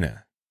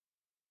Safina,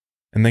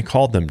 and they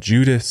called them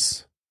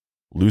Judas,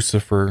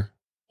 Lucifer,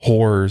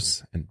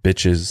 whores, and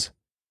bitches,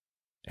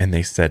 and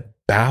they said,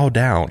 "Bow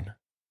down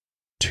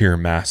to your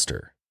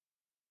master."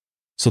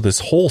 So this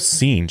whole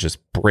scene just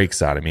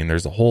breaks out. I mean,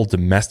 there's a whole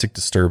domestic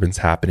disturbance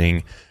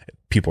happening.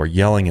 People are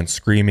yelling and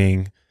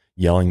screaming,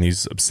 yelling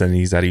these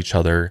obscenities at each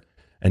other.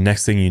 And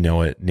next thing you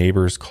know it,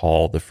 neighbors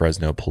call the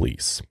Fresno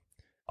police.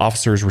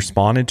 Officers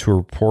responded to a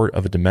report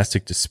of a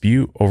domestic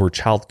dispute over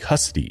child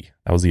custody.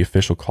 That was the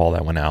official call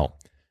that went out.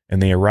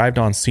 And they arrived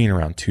on scene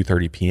around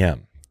 2:30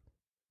 p.m.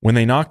 When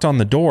they knocked on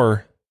the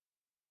door,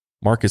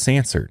 Marcus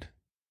answered,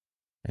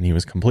 and he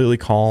was completely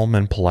calm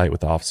and polite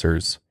with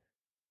officers.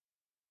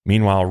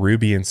 Meanwhile,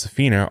 Ruby and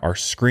Safina are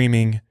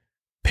screaming,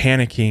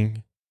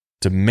 panicking,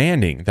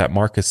 demanding that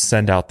Marcus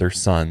send out their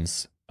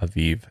sons,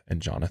 Aviv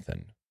and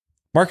Jonathan.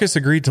 Marcus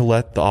agreed to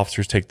let the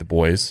officers take the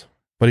boys,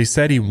 but he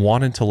said he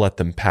wanted to let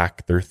them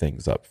pack their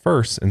things up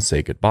first and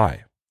say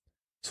goodbye.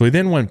 So he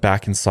then went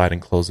back inside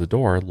and closed the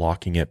door,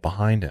 locking it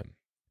behind him.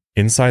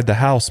 Inside the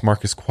house,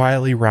 Marcus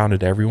quietly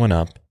rounded everyone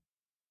up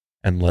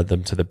and led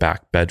them to the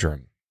back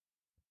bedroom.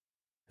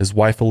 His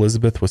wife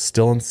Elizabeth was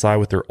still inside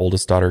with their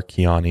oldest daughter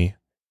Kiani,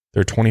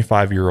 their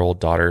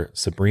 25-year-old daughter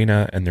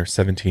Sabrina, and their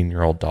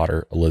 17-year-old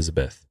daughter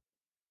Elizabeth.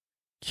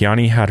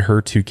 Kiani had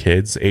her 2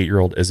 kids,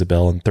 8-year-old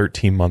Isabel and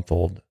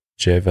 13-month-old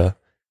Jeva,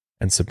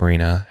 and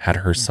Sabrina had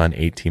her son,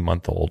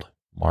 18-month-old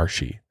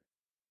Marshy.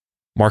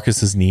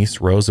 Marcus's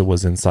niece Rosa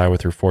was inside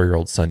with her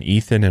 4-year-old son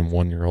Ethan and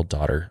 1-year-old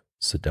daughter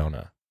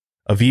Sedona.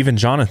 Aviv and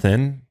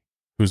Jonathan,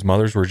 whose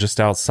mothers were just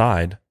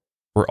outside,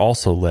 were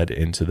also led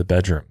into the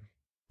bedroom.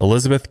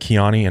 Elizabeth,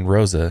 Kiani, and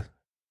Rosa,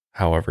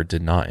 however,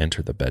 did not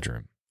enter the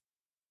bedroom.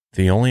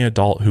 The only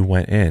adult who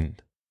went in,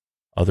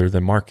 other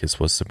than Marcus,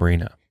 was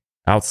Sabrina.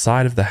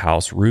 Outside of the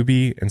house,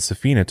 Ruby and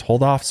Safina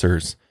told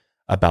officers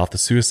about the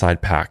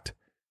suicide pact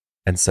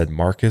and said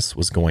Marcus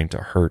was going to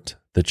hurt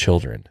the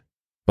children.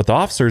 But the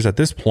officers at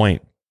this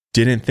point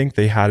didn't think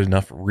they had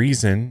enough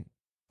reason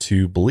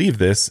to believe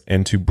this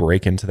and to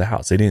break into the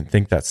house. They didn't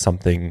think that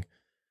something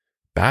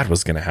bad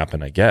was going to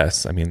happen, I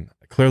guess. I mean,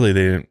 clearly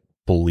they didn't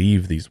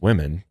believe these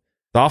women.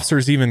 The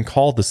officers even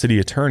called the city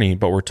attorney,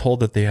 but were told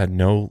that they had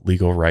no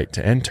legal right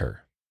to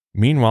enter.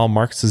 Meanwhile,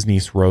 Marcus's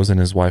niece Rose and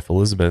his wife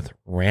Elizabeth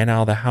ran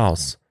out of the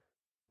house,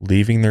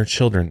 leaving their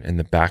children in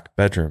the back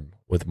bedroom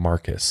with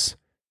Marcus.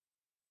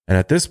 And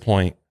at this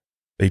point,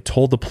 they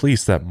told the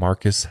police that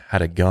Marcus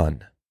had a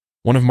gun.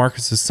 One of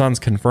Marcus's sons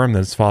confirmed that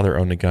his father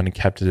owned a gun and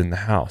kept it in the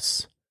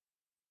house.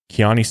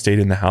 Kiani stayed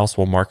in the house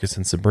while Marcus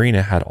and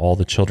Sabrina had all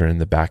the children in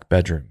the back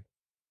bedroom,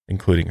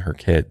 including her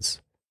kids.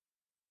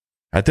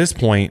 At this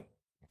point,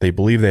 they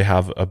believe they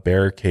have a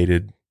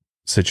barricaded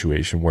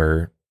situation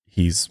where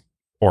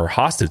or a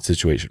hostage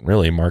situation,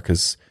 really.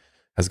 Marcus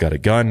has got a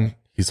gun.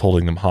 He's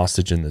holding them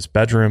hostage in this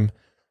bedroom.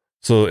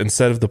 So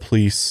instead of the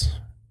police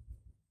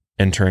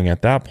entering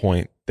at that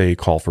point, they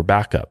call for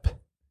backup.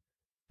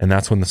 And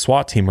that's when the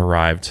SWAT team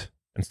arrived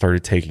and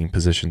started taking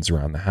positions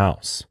around the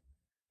house.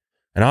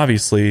 And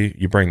obviously,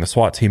 you bring the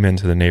SWAT team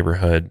into the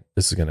neighborhood.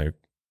 This is going to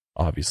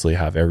obviously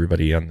have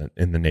everybody in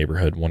the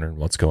neighborhood wondering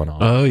what's going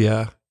on. Oh,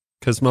 yeah.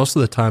 Because most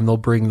of the time they'll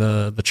bring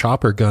the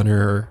chopper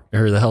gunner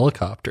or the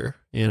helicopter,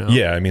 you know?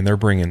 Yeah, I mean, they're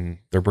bringing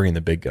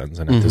the big guns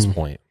in at this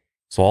point.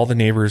 So all the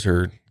neighbors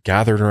are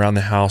gathered around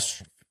the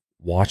house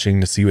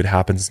watching to see what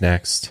happens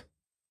next.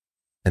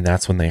 And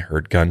that's when they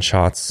heard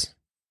gunshots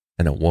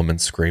and a woman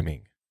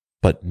screaming.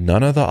 But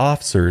none of the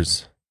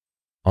officers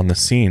on the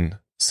scene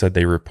said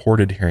they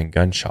reported hearing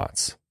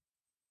gunshots.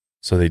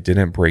 So they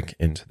didn't break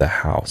into the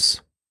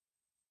house.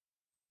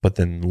 But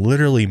then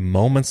literally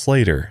moments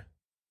later,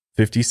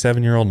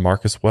 57-year-old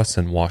Marcus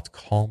Wesson walked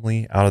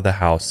calmly out of the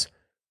house,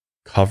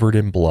 covered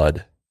in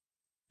blood,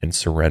 and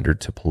surrendered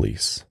to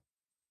police.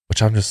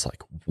 Which I'm just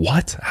like,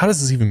 what? How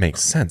does this even make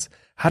sense?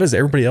 How does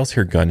everybody else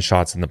hear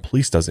gunshots and the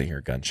police doesn't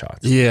hear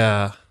gunshots?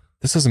 Yeah.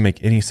 This doesn't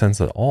make any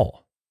sense at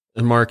all.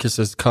 And Marcus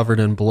is covered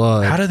in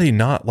blood. How do they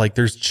not? Like,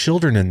 there's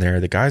children in there.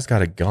 The guy's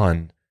got a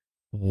gun.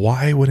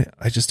 Why wouldn't...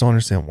 I just don't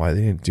understand why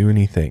they didn't do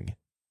anything.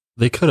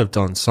 They could have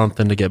done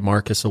something to get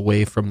Marcus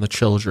away from the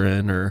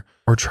children or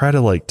try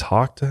to like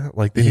talk to him.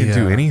 Like they didn't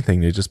do anything.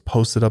 They just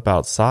posted up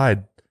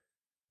outside.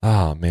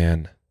 Oh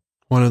man.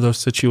 One of those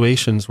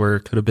situations where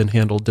it could have been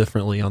handled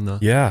differently on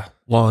the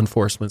law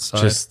enforcement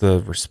side. Just the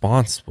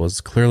response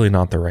was clearly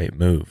not the right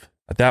move.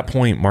 At that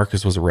point,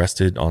 Marcus was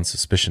arrested on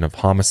suspicion of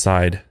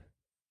homicide,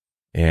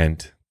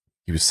 and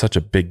he was such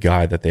a big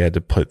guy that they had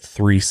to put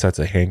 3 sets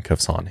of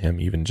handcuffs on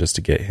him even just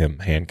to get him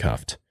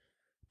handcuffed.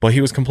 But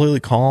he was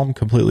completely calm,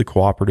 completely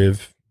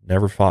cooperative,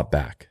 never fought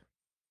back.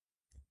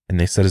 And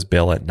they set his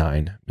bail at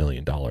 $9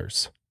 million.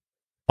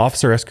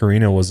 Officer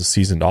Escarino was a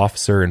seasoned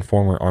officer and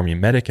former Army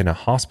medic and a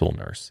hospital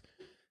nurse,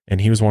 and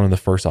he was one of the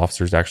first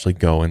officers to actually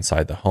go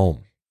inside the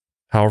home.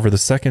 However, the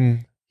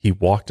second he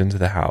walked into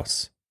the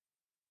house,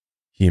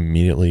 he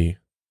immediately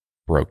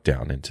broke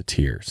down into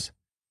tears,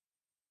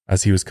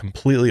 as he was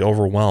completely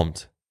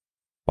overwhelmed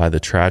by the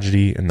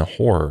tragedy and the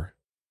horror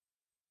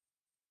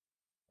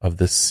of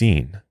this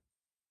scene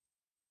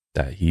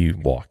that he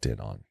walked in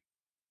on.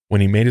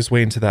 When he made his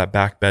way into that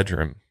back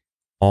bedroom,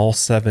 all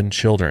 7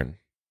 children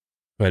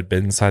who had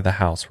been inside the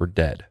house were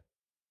dead,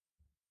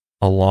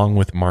 along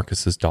with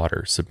Marcus's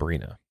daughter,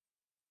 Sabrina.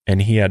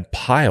 And he had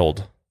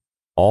piled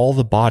all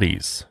the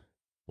bodies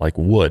like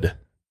wood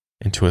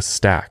into a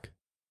stack,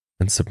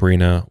 and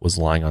Sabrina was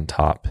lying on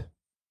top,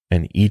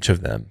 and each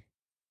of them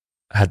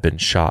had been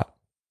shot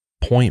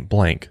point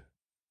blank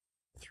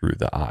through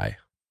the eye.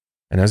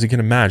 And as you can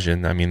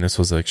imagine, I mean, this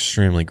was an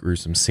extremely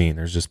gruesome scene.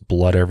 There's just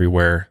blood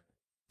everywhere.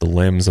 The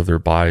limbs of their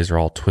bodies are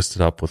all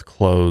twisted up with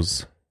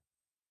clothes.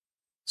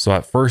 So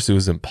at first, it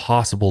was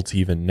impossible to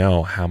even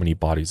know how many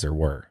bodies there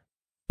were.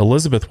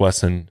 Elizabeth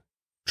Wesson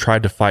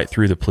tried to fight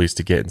through the police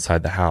to get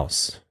inside the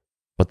house,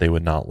 but they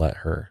would not let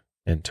her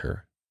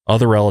enter.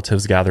 Other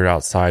relatives gathered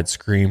outside,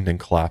 screamed, and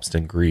collapsed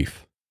in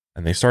grief.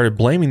 And they started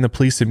blaming the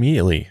police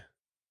immediately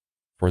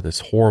for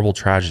this horrible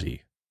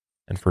tragedy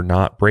and for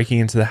not breaking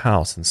into the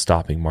house and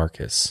stopping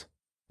Marcus.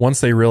 Once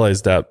they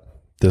realized that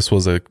this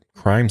was a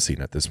crime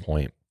scene at this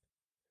point,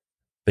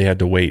 they had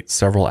to wait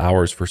several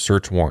hours for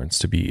search warrants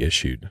to be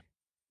issued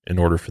in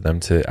order for them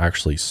to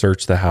actually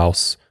search the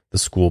house, the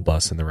school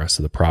bus, and the rest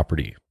of the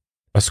property.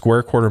 A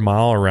square quarter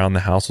mile around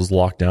the house was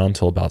locked down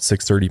until about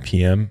 6:30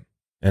 p.m.,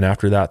 and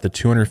after that, the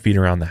 200 feet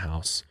around the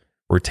house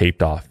were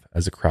taped off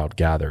as a crowd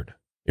gathered.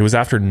 It was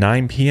after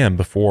 9 p.m.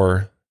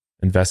 before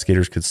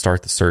investigators could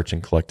start the search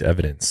and collect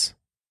evidence.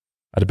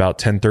 At about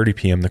 10:30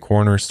 p.m., the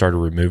coroner started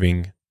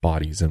removing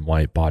bodies in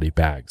white body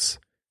bags.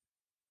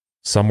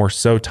 Some were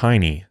so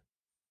tiny,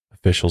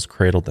 officials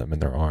cradled them in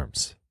their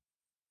arms,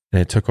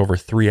 and it took over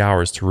 3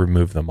 hours to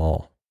remove them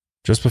all.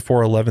 Just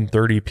before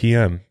 11:30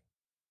 p.m.,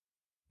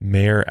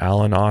 Mayor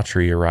Alan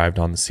Autry arrived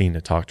on the scene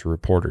to talk to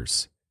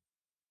reporters.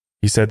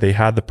 He said they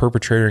had the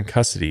perpetrator in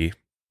custody,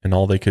 and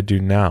all they could do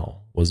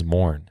now was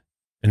mourn.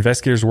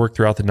 Investigators worked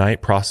throughout the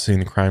night processing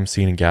the crime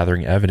scene and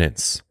gathering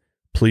evidence.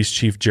 Police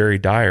Chief Jerry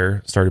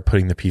Dyer started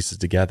putting the pieces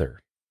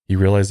together. He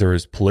realized there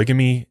was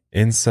polygamy,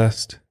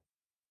 incest,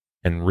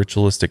 and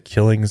ritualistic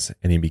killings,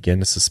 and he began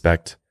to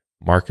suspect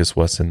Marcus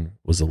Wesson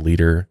was a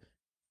leader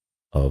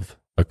of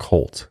a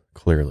cult,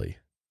 clearly.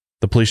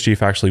 The police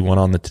chief actually went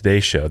on the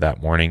Today Show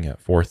that morning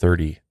at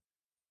 4:30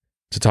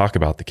 to talk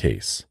about the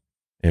case,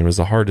 and it was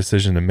a hard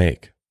decision to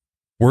make.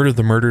 Word of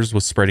the murders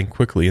was spreading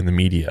quickly in the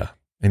media,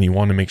 and he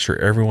wanted to make sure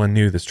everyone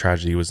knew this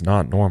tragedy was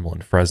not normal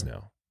in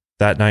Fresno.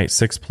 That night,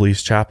 6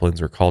 police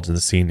chaplains were called to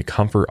the scene to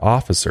comfort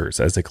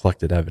officers as they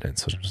collected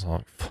evidence. So I was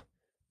like,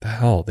 the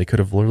hell, they could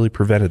have literally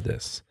prevented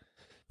this.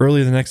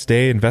 Early the next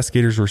day,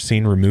 investigators were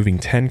seen removing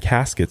 10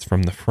 caskets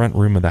from the front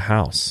room of the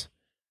house.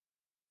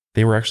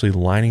 They were actually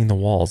lining the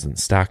walls and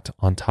stacked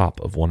on top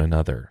of one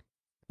another.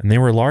 And they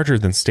were larger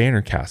than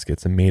standard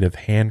caskets and made of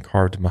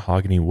hand-carved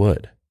mahogany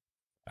wood.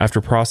 After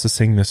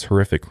processing this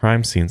horrific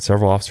crime scene,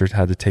 several officers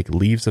had to take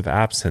leaves of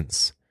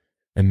absence,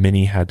 and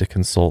many had to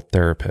consult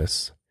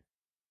therapists.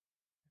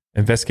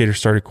 Investigators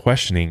started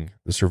questioning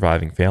the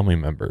surviving family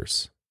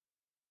members.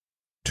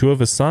 2 of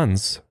his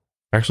sons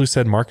actually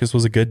said Marcus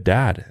was a good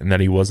dad and that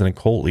he wasn't a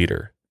cult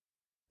leader,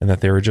 and that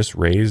they were just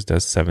raised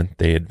as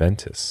Seventh-day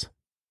Adventists.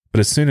 But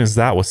as soon as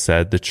that was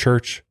said, the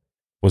church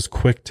was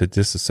quick to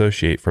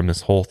disassociate from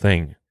this whole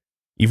thing,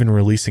 even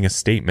releasing a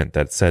statement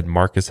that said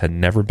Marcus had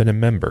never been a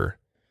member,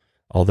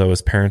 although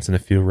his parents and a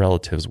few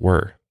relatives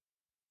were.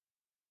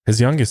 His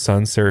youngest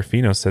son,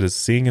 Serafino, said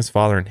seeing his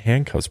father in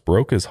handcuffs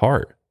broke his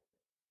heart,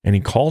 and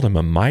he called him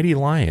a mighty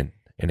lion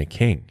and a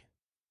king.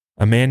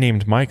 A man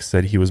named Mike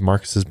said he was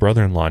Marcus's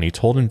brother-in-law, and he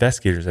told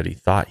investigators that he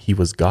thought he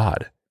was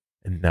God,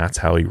 and that's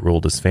how he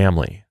ruled his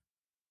family.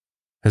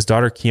 His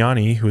daughter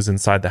Kiani, who was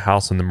inside the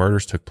house when the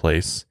murders took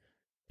place,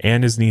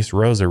 and his niece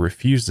Rosa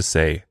refused to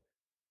say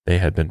they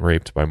had been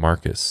raped by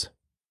Marcus.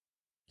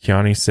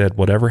 Kiani said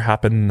whatever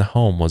happened in the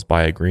home was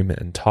by agreement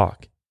and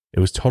talk. It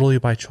was totally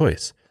by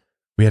choice.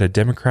 We had a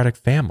democratic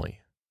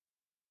family.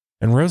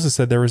 And Rosa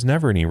said there was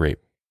never any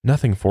rape,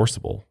 nothing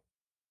forcible.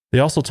 They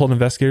also told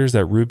investigators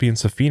that Ruby and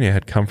Safina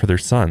had come for their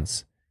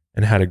sons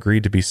and had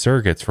agreed to be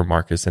surrogates for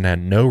Marcus and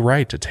had no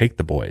right to take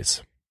the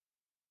boys.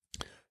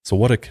 So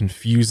what a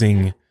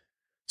confusing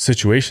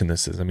situation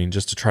this is. I mean,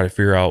 just to try to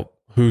figure out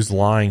who's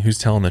lying, who's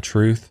telling the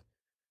truth.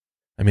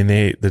 I mean,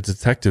 the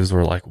detectives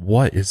were like,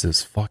 what is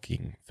this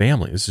fucking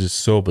family? This is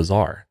just so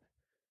bizarre.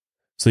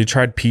 So they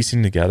tried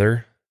piecing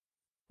together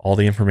all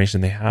the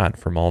information they had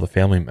from all the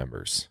family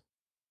members.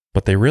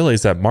 But they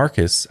realized that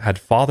Marcus had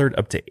fathered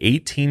up to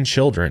 18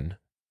 children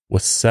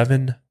with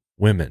 7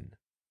 women,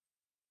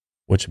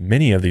 which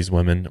many of these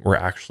women were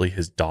actually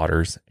his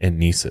daughters and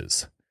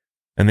nieces.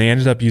 And they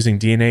ended up using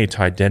DNA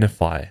to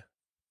identify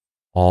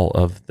all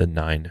of the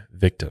 9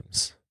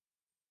 victims.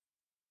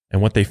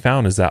 And what they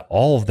found is that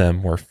all of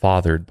them were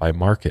fathered by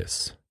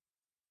Marcus.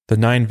 The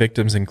 9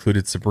 victims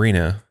included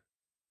Sabrina,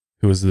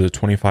 who was the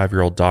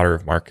 25-year-old daughter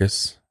of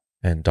Marcus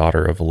and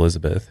daughter of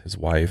Elizabeth, his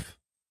wife.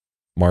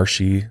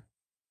 Marshy,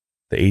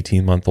 the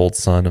 18-month-old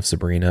son of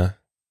Sabrina,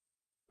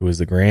 who was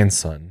the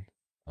grandson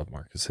of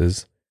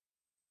Marcus's.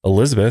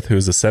 Elizabeth, who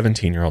was the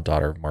 17-year-old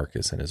daughter of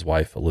Marcus and his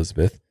wife,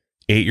 Elizabeth.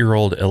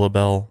 8-year-old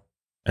Illabel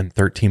and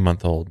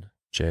 13-month-old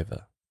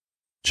Java.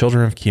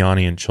 Children of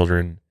Kiani and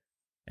children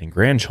and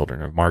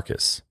grandchildren of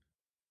Marcus.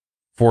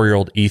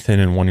 4-year-old Ethan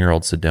and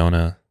 1-year-old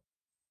Sedona,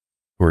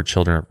 who are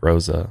children of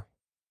Rosa,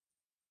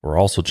 were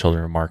also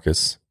children of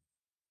Marcus,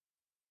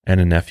 and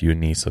a nephew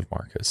and niece of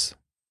Marcus.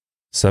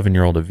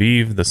 7-year-old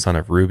Aviv, the son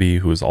of Ruby,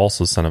 who is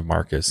also son of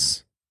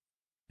Marcus,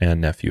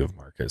 and nephew of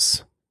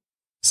Marcus.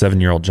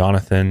 7-year-old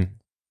Jonathan,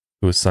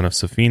 who is son of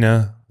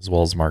Sophina, as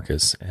well as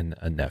Marcus, and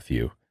a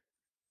nephew.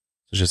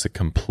 It's just a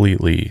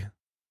completely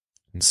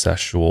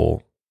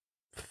incestual,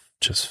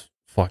 just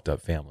fucked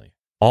up family.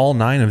 All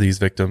 9 of these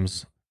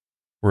victims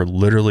were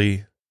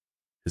literally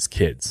his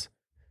kids.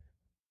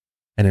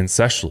 And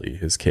incestually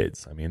his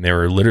kids. I mean, they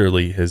were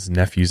literally his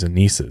nephews and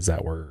nieces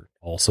that were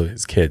also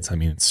his kids. I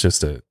mean, it's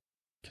just a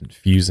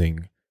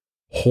confusing,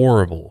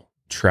 horrible,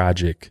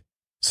 tragic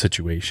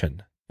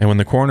situation. And when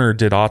the coroner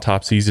did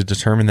autopsies, it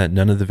determined that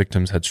none of the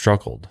victims had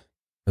struggled,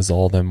 as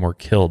all of them were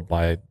killed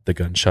by the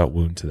gunshot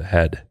wound to the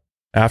head.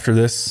 After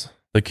this,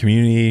 the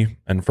community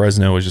and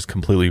Fresno was just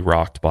completely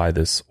rocked by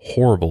this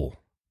horrible,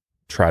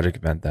 tragic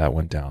event that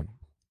went down.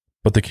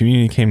 But the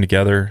community came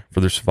together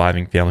for their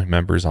surviving family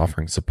members,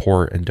 offering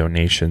support and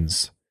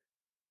donations,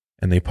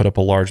 and they put up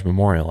a large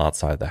memorial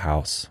outside the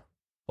house.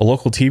 A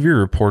local TV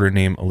reporter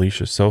named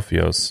Alicia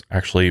Sofios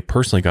actually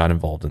personally got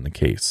involved in the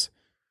case.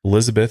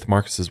 Elizabeth,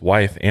 Marcus's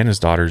wife, and his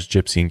daughters,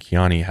 Gypsy and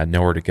Kiani, had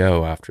nowhere to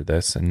go after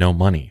this and no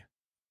money.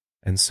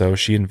 And so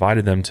she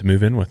invited them to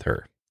move in with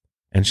her.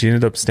 And she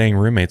ended up staying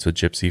roommates with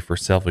Gypsy for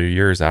several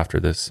years after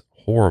this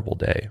horrible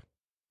day.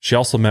 She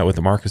also met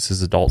with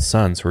Marcus's adult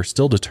sons, who were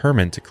still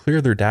determined to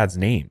clear their dad's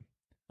name.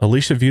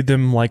 Alicia viewed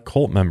them like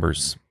cult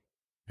members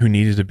who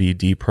needed to be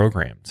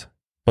deprogrammed.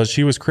 But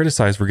she was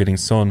criticized for getting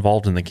so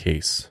involved in the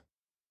case,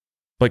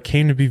 but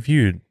came to be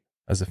viewed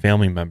as a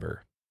family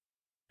member.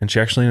 And she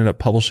actually ended up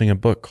publishing a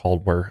book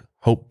called Where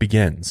Hope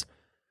Begins,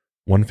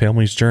 One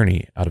Family's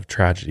Journey Out of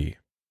Tragedy,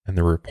 and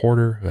the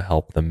reporter who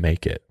helped them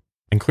make it.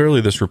 And clearly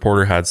this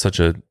reporter had such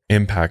an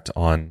impact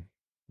on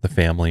the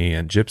family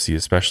and Gypsy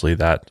especially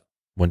that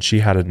when she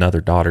had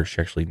another daughter, she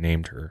actually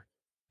named her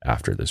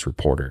after this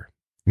reporter.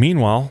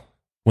 Meanwhile,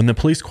 when the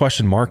police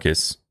questioned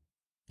Marcus,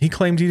 he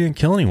claimed he didn't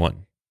kill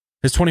anyone.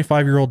 His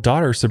 25-year-old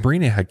daughter,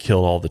 Sabrina, had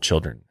killed all the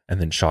children and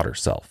then shot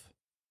herself.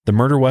 The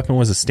murder weapon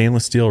was a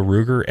stainless steel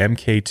Ruger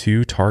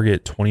MK2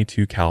 Target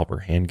 22 caliber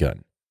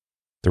handgun.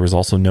 There was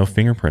also no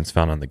fingerprints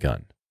found on the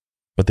gun,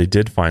 but they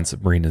did find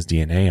Sabrina's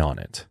DNA on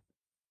it.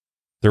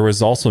 There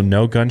was also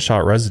no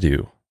gunshot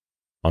residue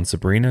on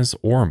Sabrina's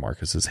or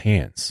Marcus's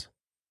hands.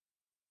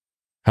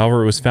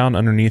 However, it was found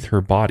underneath her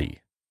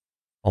body,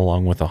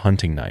 along with a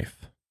hunting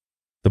knife.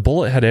 The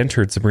bullet had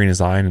entered Sabrina's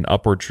eye in an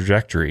upward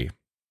trajectory,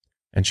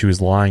 and she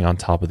was lying on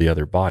top of the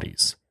other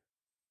bodies,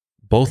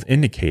 both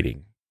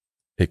indicating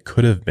it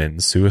could have been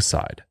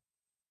suicide.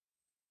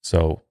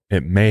 So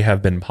it may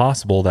have been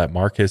possible that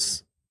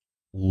Marcus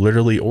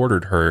literally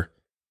ordered her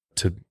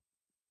to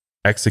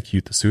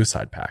execute the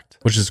suicide pact,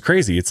 which is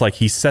crazy. It's like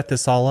he set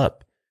this all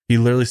up. He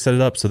literally set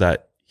it up so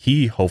that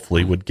he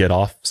hopefully would get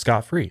off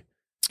scot-free.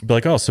 Be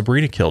like, oh,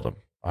 Sabrina killed him.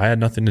 I had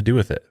nothing to do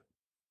with it.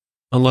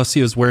 Unless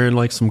he was wearing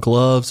like some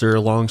gloves or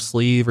a long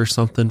sleeve or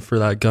something for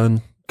that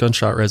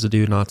gunshot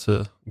residue not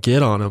to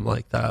get on him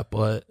like that.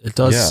 But it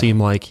does seem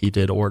like he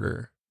did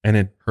order and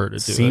it her to do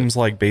seems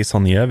like based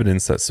on the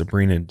evidence that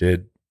Sabrina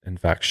did in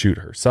fact shoot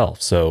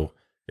herself. So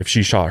if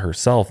she shot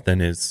herself,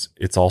 then it's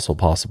also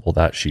possible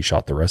that she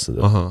shot the rest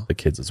of the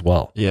kids as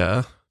well.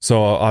 Yeah.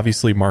 So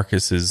obviously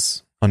Marcus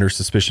is under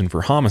suspicion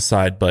for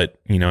homicide, but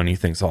and he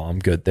thinks, oh, I'm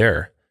good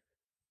there.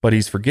 But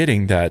he's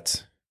forgetting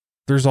that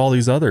there's all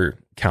these other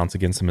counts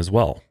against him as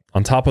well.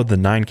 On top of the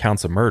 9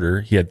 counts of murder,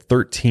 he had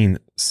 13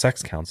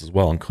 sex counts as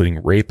well,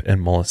 including rape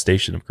and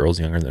molestation of girls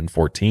younger than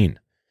 14.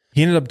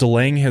 He ended up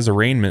delaying his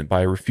arraignment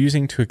by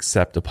refusing to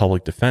accept a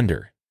public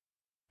defender,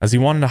 as he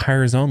wanted to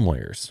hire his own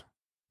lawyers,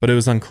 but it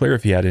was unclear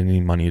if he had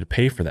any money to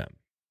pay for them.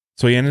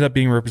 So he ended up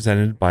being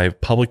represented by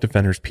public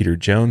defenders Peter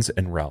Jones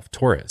and Ralph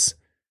Torres.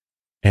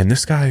 And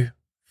this guy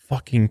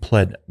fucking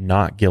pled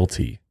not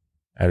guilty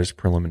at his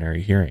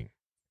preliminary hearing.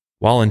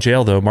 While in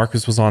jail, though,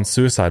 Marcus was on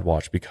suicide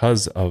watch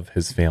because of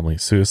his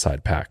family's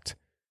suicide pact.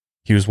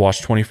 He was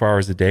watched 24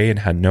 hours a day and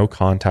had no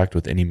contact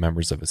with any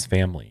members of his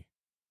family.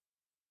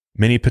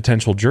 Many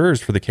potential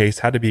jurors for the case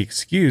had to be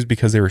excused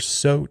because they were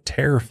so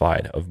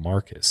terrified of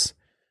Marcus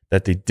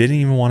that they didn't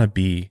even want to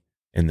be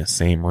in the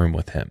same room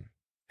with him.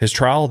 His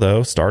trial,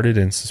 though, started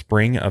in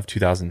spring of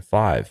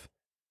 2005,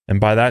 and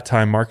by that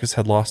time, Marcus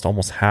had lost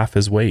almost half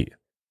his weight,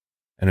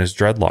 and his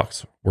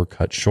dreadlocks were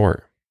cut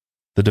short.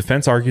 The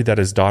defense argued that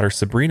his daughter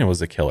Sabrina was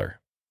the killer,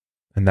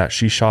 and that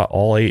she shot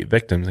all 8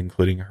 victims,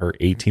 including her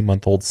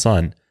 18-month-old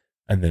son,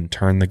 and then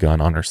turned the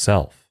gun on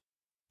herself.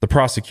 The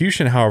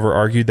prosecution, however,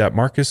 argued that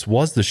Marcus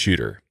was the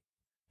shooter,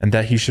 and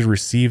that he should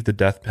receive the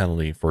death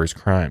penalty for his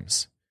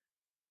crimes.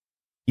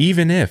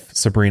 Even if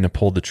Sabrina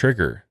pulled the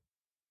trigger,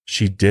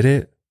 she did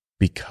it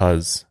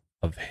because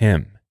of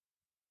him,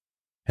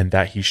 and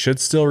that he should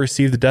still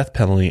receive the death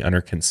penalty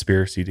under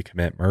conspiracy to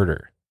commit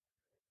murder.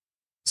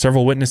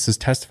 Several witnesses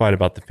testified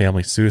about the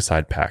family's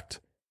suicide pact,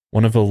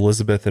 One of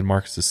Elizabeth and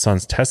Marcus's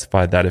sons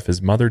testified that if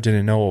his mother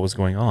didn't know what was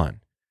going on,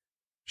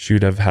 she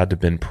would have had to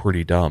been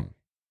pretty dumb.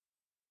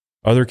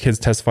 Other kids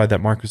testified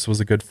that Marcus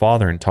was a good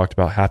father and talked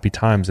about happy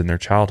times in their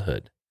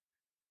childhood.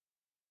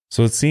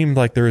 So it seemed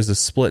like there was a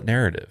split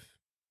narrative.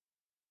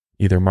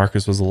 Either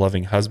Marcus was a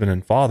loving husband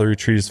and father who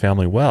treated his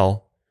family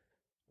well,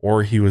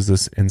 or he was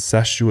this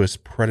incestuous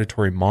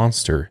predatory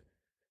monster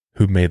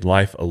who made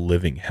life a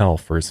living hell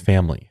for his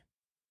family.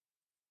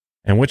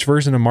 And which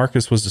version of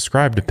Marcus was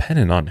described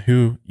depended on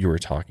who you were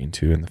talking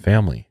to in the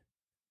family.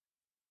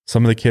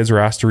 Some of the kids were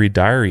asked to read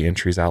diary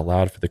entries out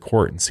loud for the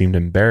court and seemed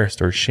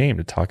embarrassed or ashamed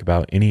to talk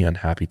about any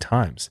unhappy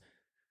times.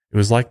 It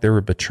was like they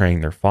were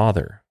betraying their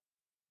father.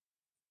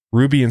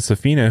 Ruby and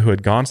Safina, who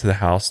had gone to the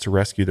house to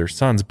rescue their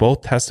sons,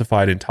 both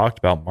testified and talked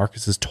about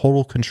Marcus's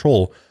total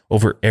control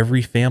over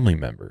every family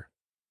member.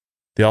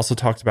 They also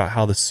talked about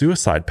how the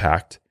suicide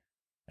pact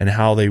and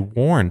how they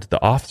warned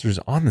the officers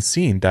on the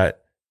scene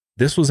that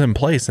this was in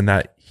place and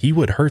that he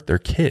would hurt their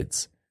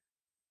kids.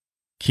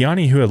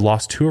 Kiani, who had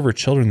lost 2 of her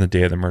children the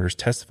day of the murders,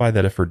 testified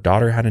that if her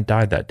daughter hadn't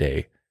died that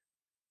day,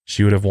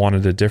 she would have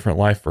wanted a different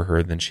life for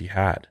her than she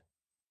had.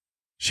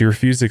 She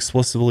refused to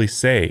explicitly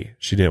say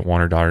she didn't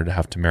want her daughter to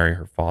have to marry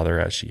her father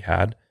as she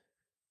had.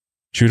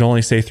 She would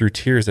only say through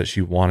tears that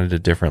she wanted a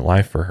different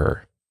life for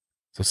her.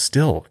 So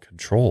still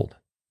controlled.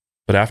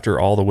 But after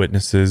all the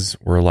witnesses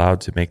were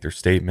allowed to make their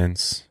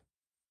statements,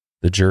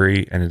 the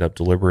jury ended up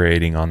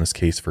deliberating on this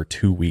case for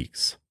 2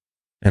 weeks.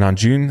 And on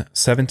June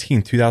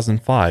 17,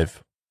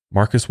 2005,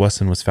 Marcus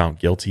Wesson was found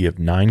guilty of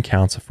 9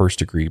 counts of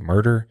first-degree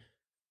murder,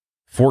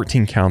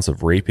 14 counts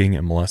of raping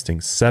and molesting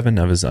 7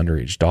 of his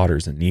underage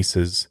daughters and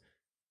nieces,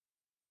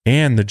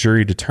 and the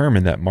jury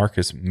determined that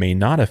Marcus may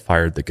not have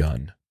fired the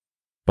gun,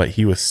 but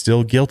he was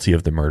still guilty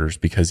of the murders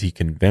because he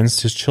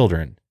convinced his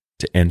children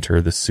to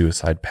enter the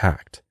suicide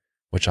pact,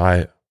 which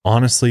I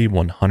honestly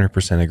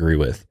 100% agree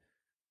with.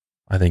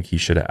 I think he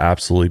should have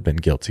absolutely been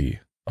guilty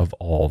of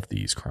all of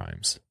these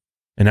crimes.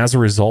 And as a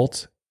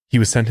result, he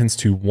was sentenced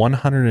to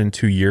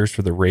 102 years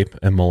for the rape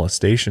and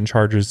molestation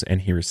charges,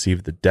 and he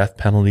received the death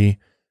penalty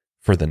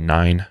for the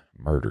 9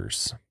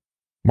 murders.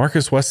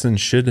 Marcus Wesson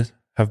should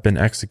have been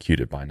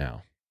executed by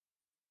now.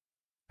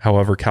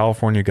 However,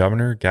 California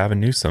Governor Gavin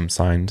Newsom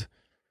signed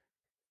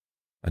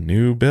a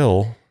new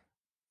bill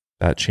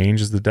that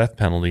changes the death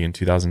penalty in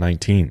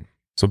 2019.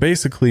 So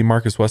basically,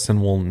 Marcus Wesson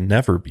will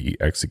never be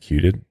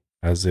executed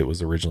as it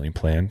was originally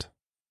planned,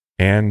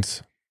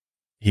 and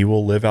he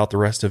will live out the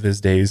rest of his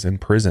days in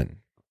prison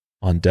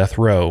on death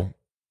row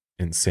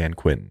in San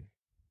Quentin.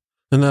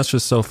 And that's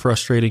just so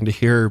frustrating to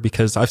hear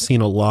because I've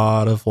seen a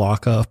lot of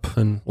lockup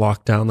and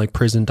lockdown, like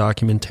prison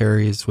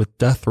documentaries with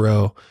death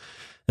row.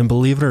 And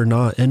believe it or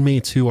not,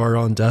 inmates who are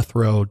on death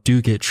row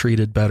do get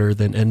treated better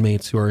than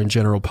inmates who are in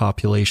general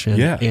population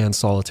and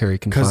solitary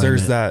confinement.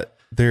 Because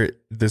there's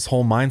this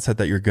whole mindset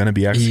that you're going to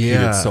be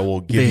executed, so we'll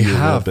give you a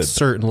little bit. They have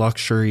certain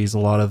luxuries a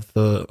lot of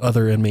the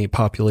other inmate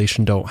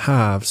population don't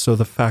have. So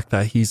the fact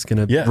that he's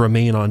going to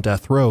remain on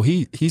death row,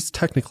 he's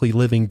technically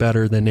living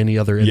better than any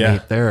other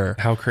inmate there.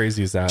 How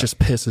crazy is that? Just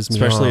pisses me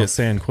off. Especially at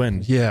San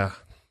Quentin. Yeah.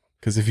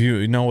 Because if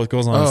you know what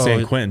goes on in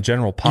San Quentin,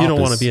 General Pop, you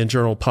don't want to be in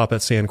General Pop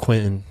at San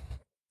Quentin.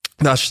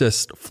 That's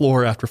just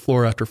floor after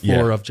floor after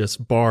floor of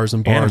just bars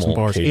and bars and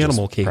bars.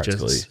 Animal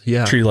cages.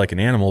 Yeah. Treated like an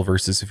animal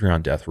versus if you're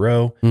on death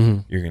row,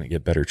 you're going to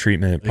get better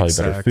treatment, probably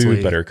better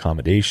food, better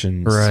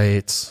accommodations.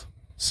 Right.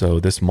 So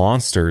this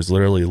monster is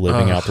literally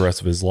living out the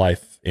rest of his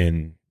life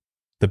in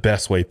the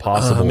best way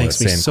possible. Makes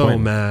me so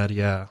mad.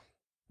 Yeah.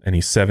 And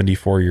he's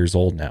 74 years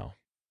old now.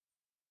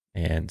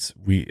 And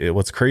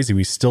what's crazy,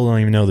 we still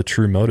don't even know the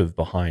true motive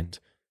behind,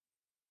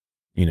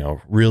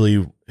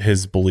 really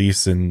his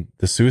beliefs in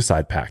the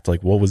suicide pact.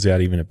 Like, what was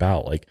that even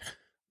about? Like,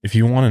 if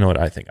you want to know what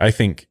I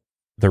think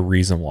the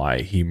reason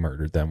why he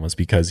murdered them was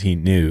because he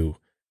knew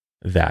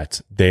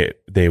that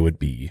they would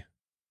be,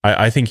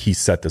 I think he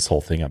set this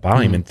whole thing up. I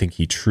don't even think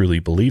he truly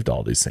believed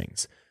all these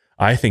things.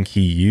 I think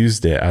he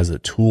used it as a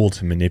tool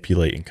to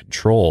manipulate and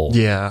control.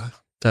 Yeah,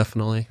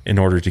 definitely. In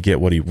order to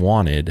get what he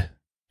wanted.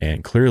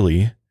 And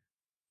clearly,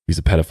 he's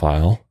a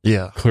pedophile.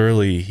 Yeah.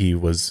 Clearly, he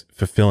was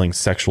fulfilling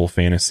sexual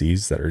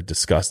fantasies that are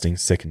disgusting,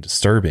 sick, and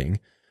disturbing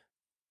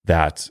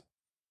that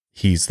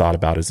he's thought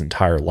about his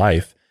entire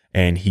life.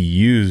 And he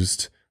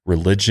used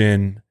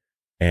religion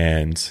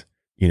and,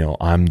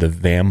 I'm the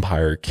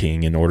vampire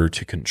king in order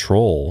to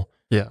control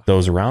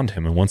those around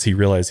him. And once he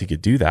realized he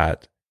could do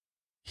that,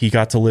 he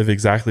got to live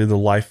exactly the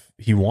life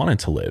he wanted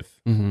to live.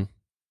 Mm-hmm.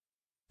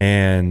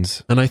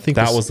 And I think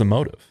that was the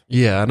motive.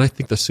 Yeah. And I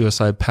think the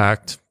suicide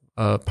pact,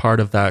 part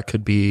of that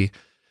could be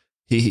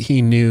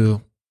he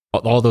knew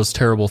all those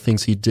terrible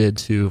things he did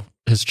to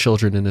his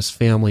children and his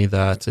family,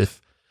 that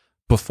if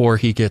before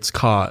he gets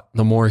caught,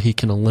 the more he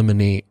can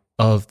eliminate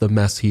of the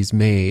mess he's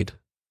made,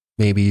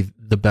 maybe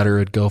the better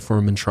it'd go for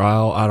him in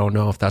trial. I don't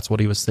know if that's what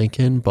he was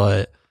thinking,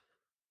 but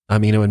I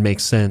mean, it would make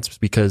sense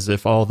because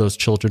if all those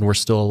children were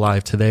still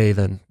alive today,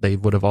 then they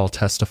would have all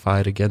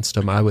testified against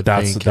him. I would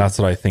think that's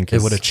what I think.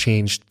 It would have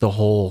changed the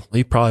whole.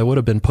 He probably would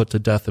have been put to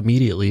death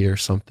immediately or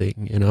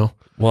something. You know.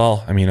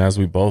 Well, I mean, as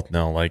we both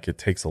know, like it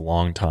takes a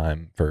long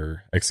time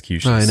for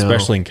execution, I know.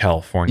 especially in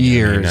California.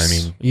 Years. I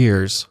mean,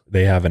 years.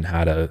 they haven't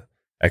had a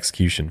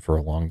execution for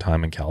a long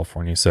time in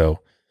California, so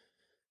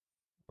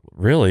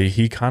really,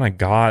 he kind of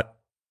got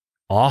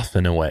off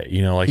in a way.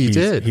 You know, like He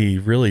did. He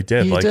really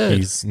did. He like did.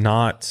 he's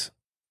not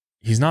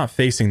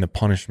facing the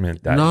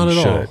punishment that Not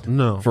he at all. should.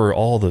 No. For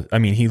all the, I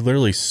mean, he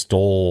literally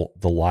stole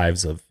the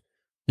lives of.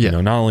 Yeah. You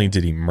know, not only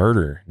did he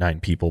murder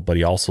 9 people, but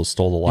he also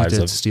stole the lives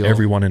did of steal.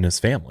 everyone in his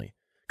family.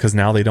 Because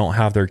now they don't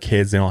have their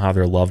kids, they don't have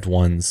their loved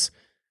ones,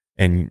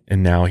 and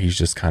now he's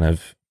just kind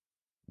of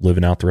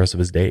living out the rest of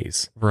his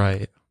days.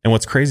 Right. And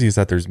what's crazy is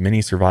that there's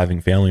many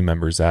surviving family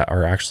members that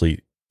are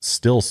actually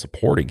still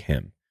supporting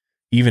him,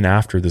 even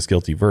after this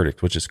guilty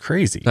verdict, which is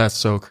crazy. That's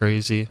so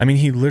crazy. I mean,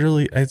 he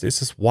literally, it's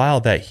just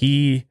wild that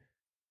he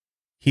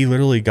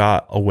literally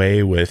got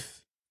away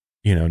with,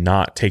 you know,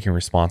 not taking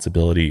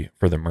responsibility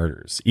for the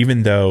murders,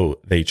 even though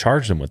they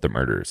charged him with the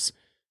murders.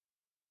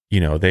 You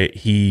know,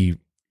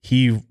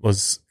 he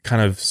was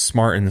kind of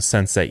smart in the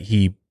sense that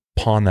he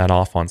pawned that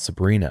off on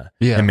Sabrina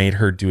and made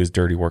her do his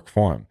dirty work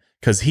for him.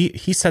 Because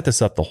he set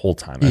this up the whole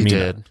time. He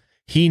did.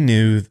 He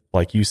knew,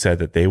 like you said,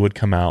 that they would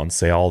come out and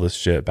say all this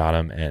shit about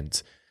him,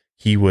 and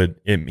he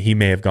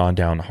may have gone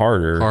down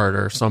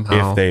harder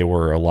somehow if they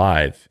were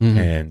alive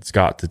and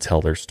got to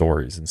tell their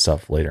stories and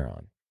stuff later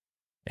on.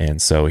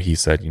 And so he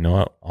said, you know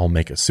what, I'll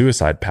make a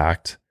suicide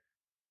pact,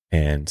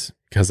 and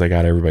because I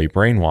got everybody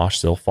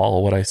brainwashed, they'll follow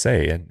what I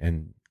say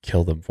and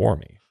kill them for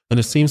me. And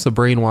it seems the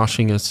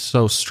brainwashing is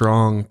so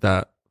strong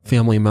that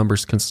family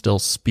members can still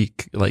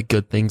speak like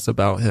good things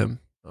about him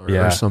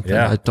or something.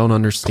 Yeah. I don't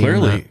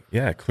understand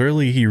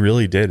Clearly he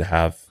really did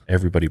have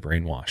everybody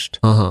brainwashed.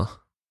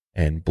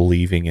 And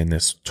believing in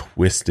this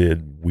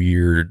twisted,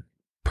 weird,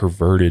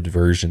 perverted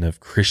version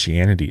of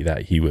Christianity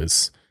that he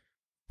was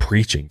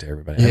preaching to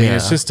everybody. I mean,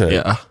 it's just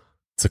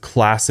it's a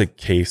classic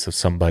case of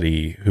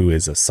somebody who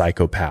is a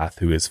psychopath,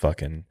 who is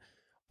fucking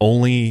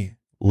only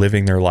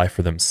living their life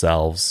for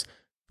themselves,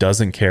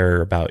 doesn't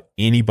care about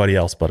anybody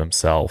else but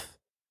himself,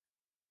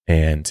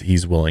 and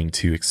he's willing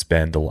to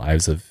expend the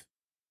lives of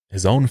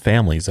his own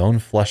family, his own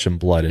flesh and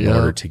blood in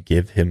order to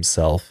give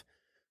himself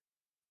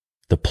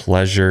the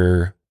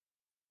pleasure,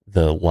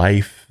 the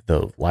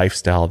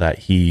lifestyle that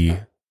he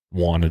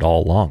wanted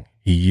all along.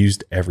 He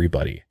used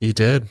everybody. He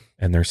did.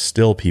 And there's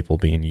still people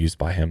being used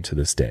by him to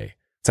this day.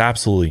 It's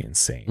absolutely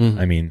insane.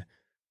 I mean,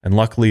 and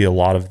luckily a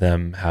lot of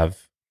them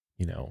have,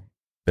 you know,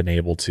 been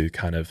able to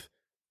kind of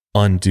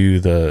undo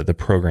the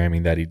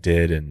programming that he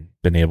did and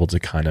been able to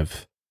kind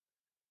of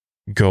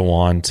go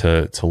on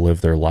to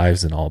live their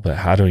lives and all. But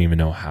I don't even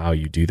know how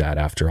you do that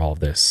after all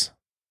this.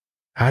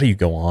 How do you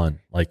go on?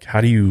 Like,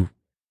 how do you,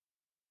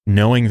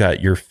 knowing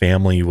that your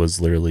family was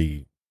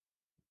literally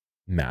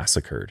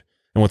massacred?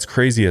 And what's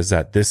crazy is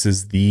that this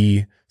is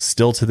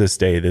still to this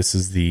day, this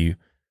is the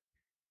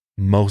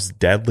most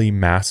deadly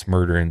mass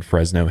murder in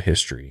Fresno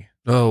history.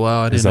 Oh,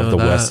 wow. I didn't know that. Of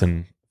the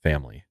Wesson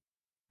family.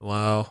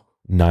 Wow.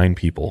 9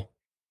 people.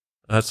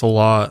 That's a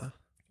lot.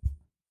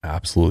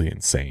 Absolutely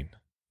insane.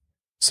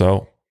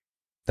 So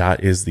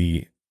that is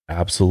the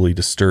absolutely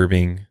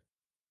disturbing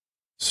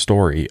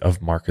story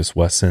of Marcus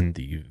Wesson,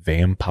 the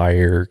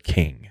Vampire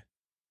King.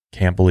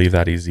 Can't believe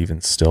that he's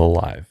even still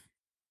alive.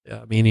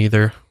 Yeah, me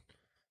neither.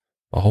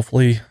 But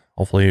hopefully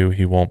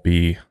he won't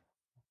be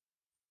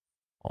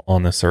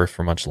on this earth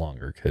for much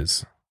longer,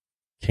 because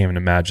can't even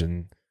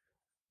imagine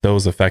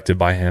those affected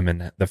by him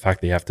and the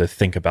fact that you have to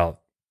think about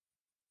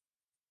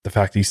the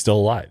fact he's still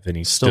alive and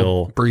he's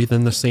still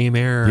breathing the same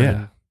air. Yeah.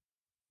 And,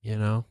 you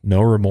know,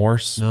 no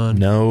remorse, none.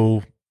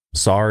 No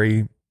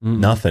sorry,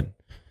 nothing.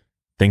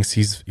 Thinks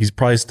he's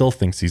probably still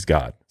thinks he's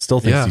God, still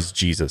thinks he's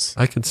Jesus.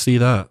 I can see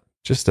that.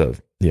 Just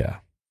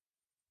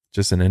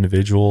an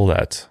individual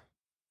that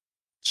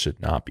should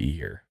not be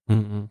here.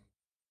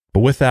 But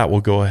with that,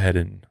 we'll go ahead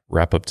and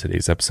wrap up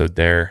today's episode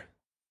there.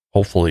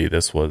 Hopefully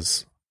this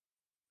was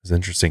as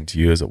interesting to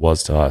you as it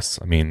was to us.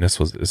 I mean, this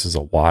is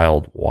a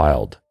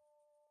wild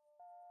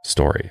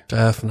story.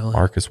 Definitely.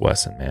 Marcus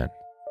Wesson, man.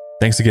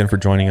 Thanks again for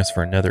joining us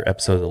for another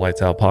episode of the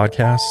Lights Out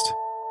Podcast.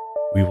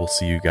 We will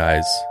see you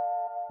guys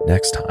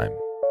next time.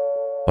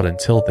 But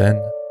until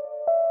then,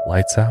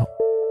 lights out,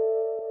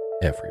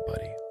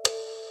 everybody.